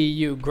could see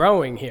you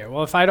growing here.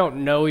 Well, if I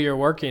don't know you're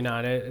working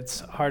on it, it's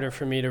harder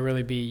for me to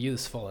really be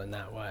useful in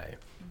that way.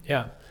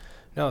 Yeah.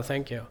 No,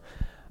 thank you.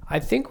 I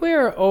think we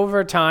are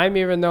over time,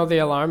 even though the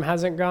alarm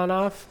hasn't gone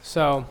off.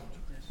 So,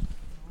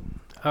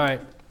 all right.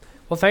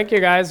 Well, thank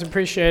you guys.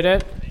 Appreciate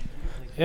it.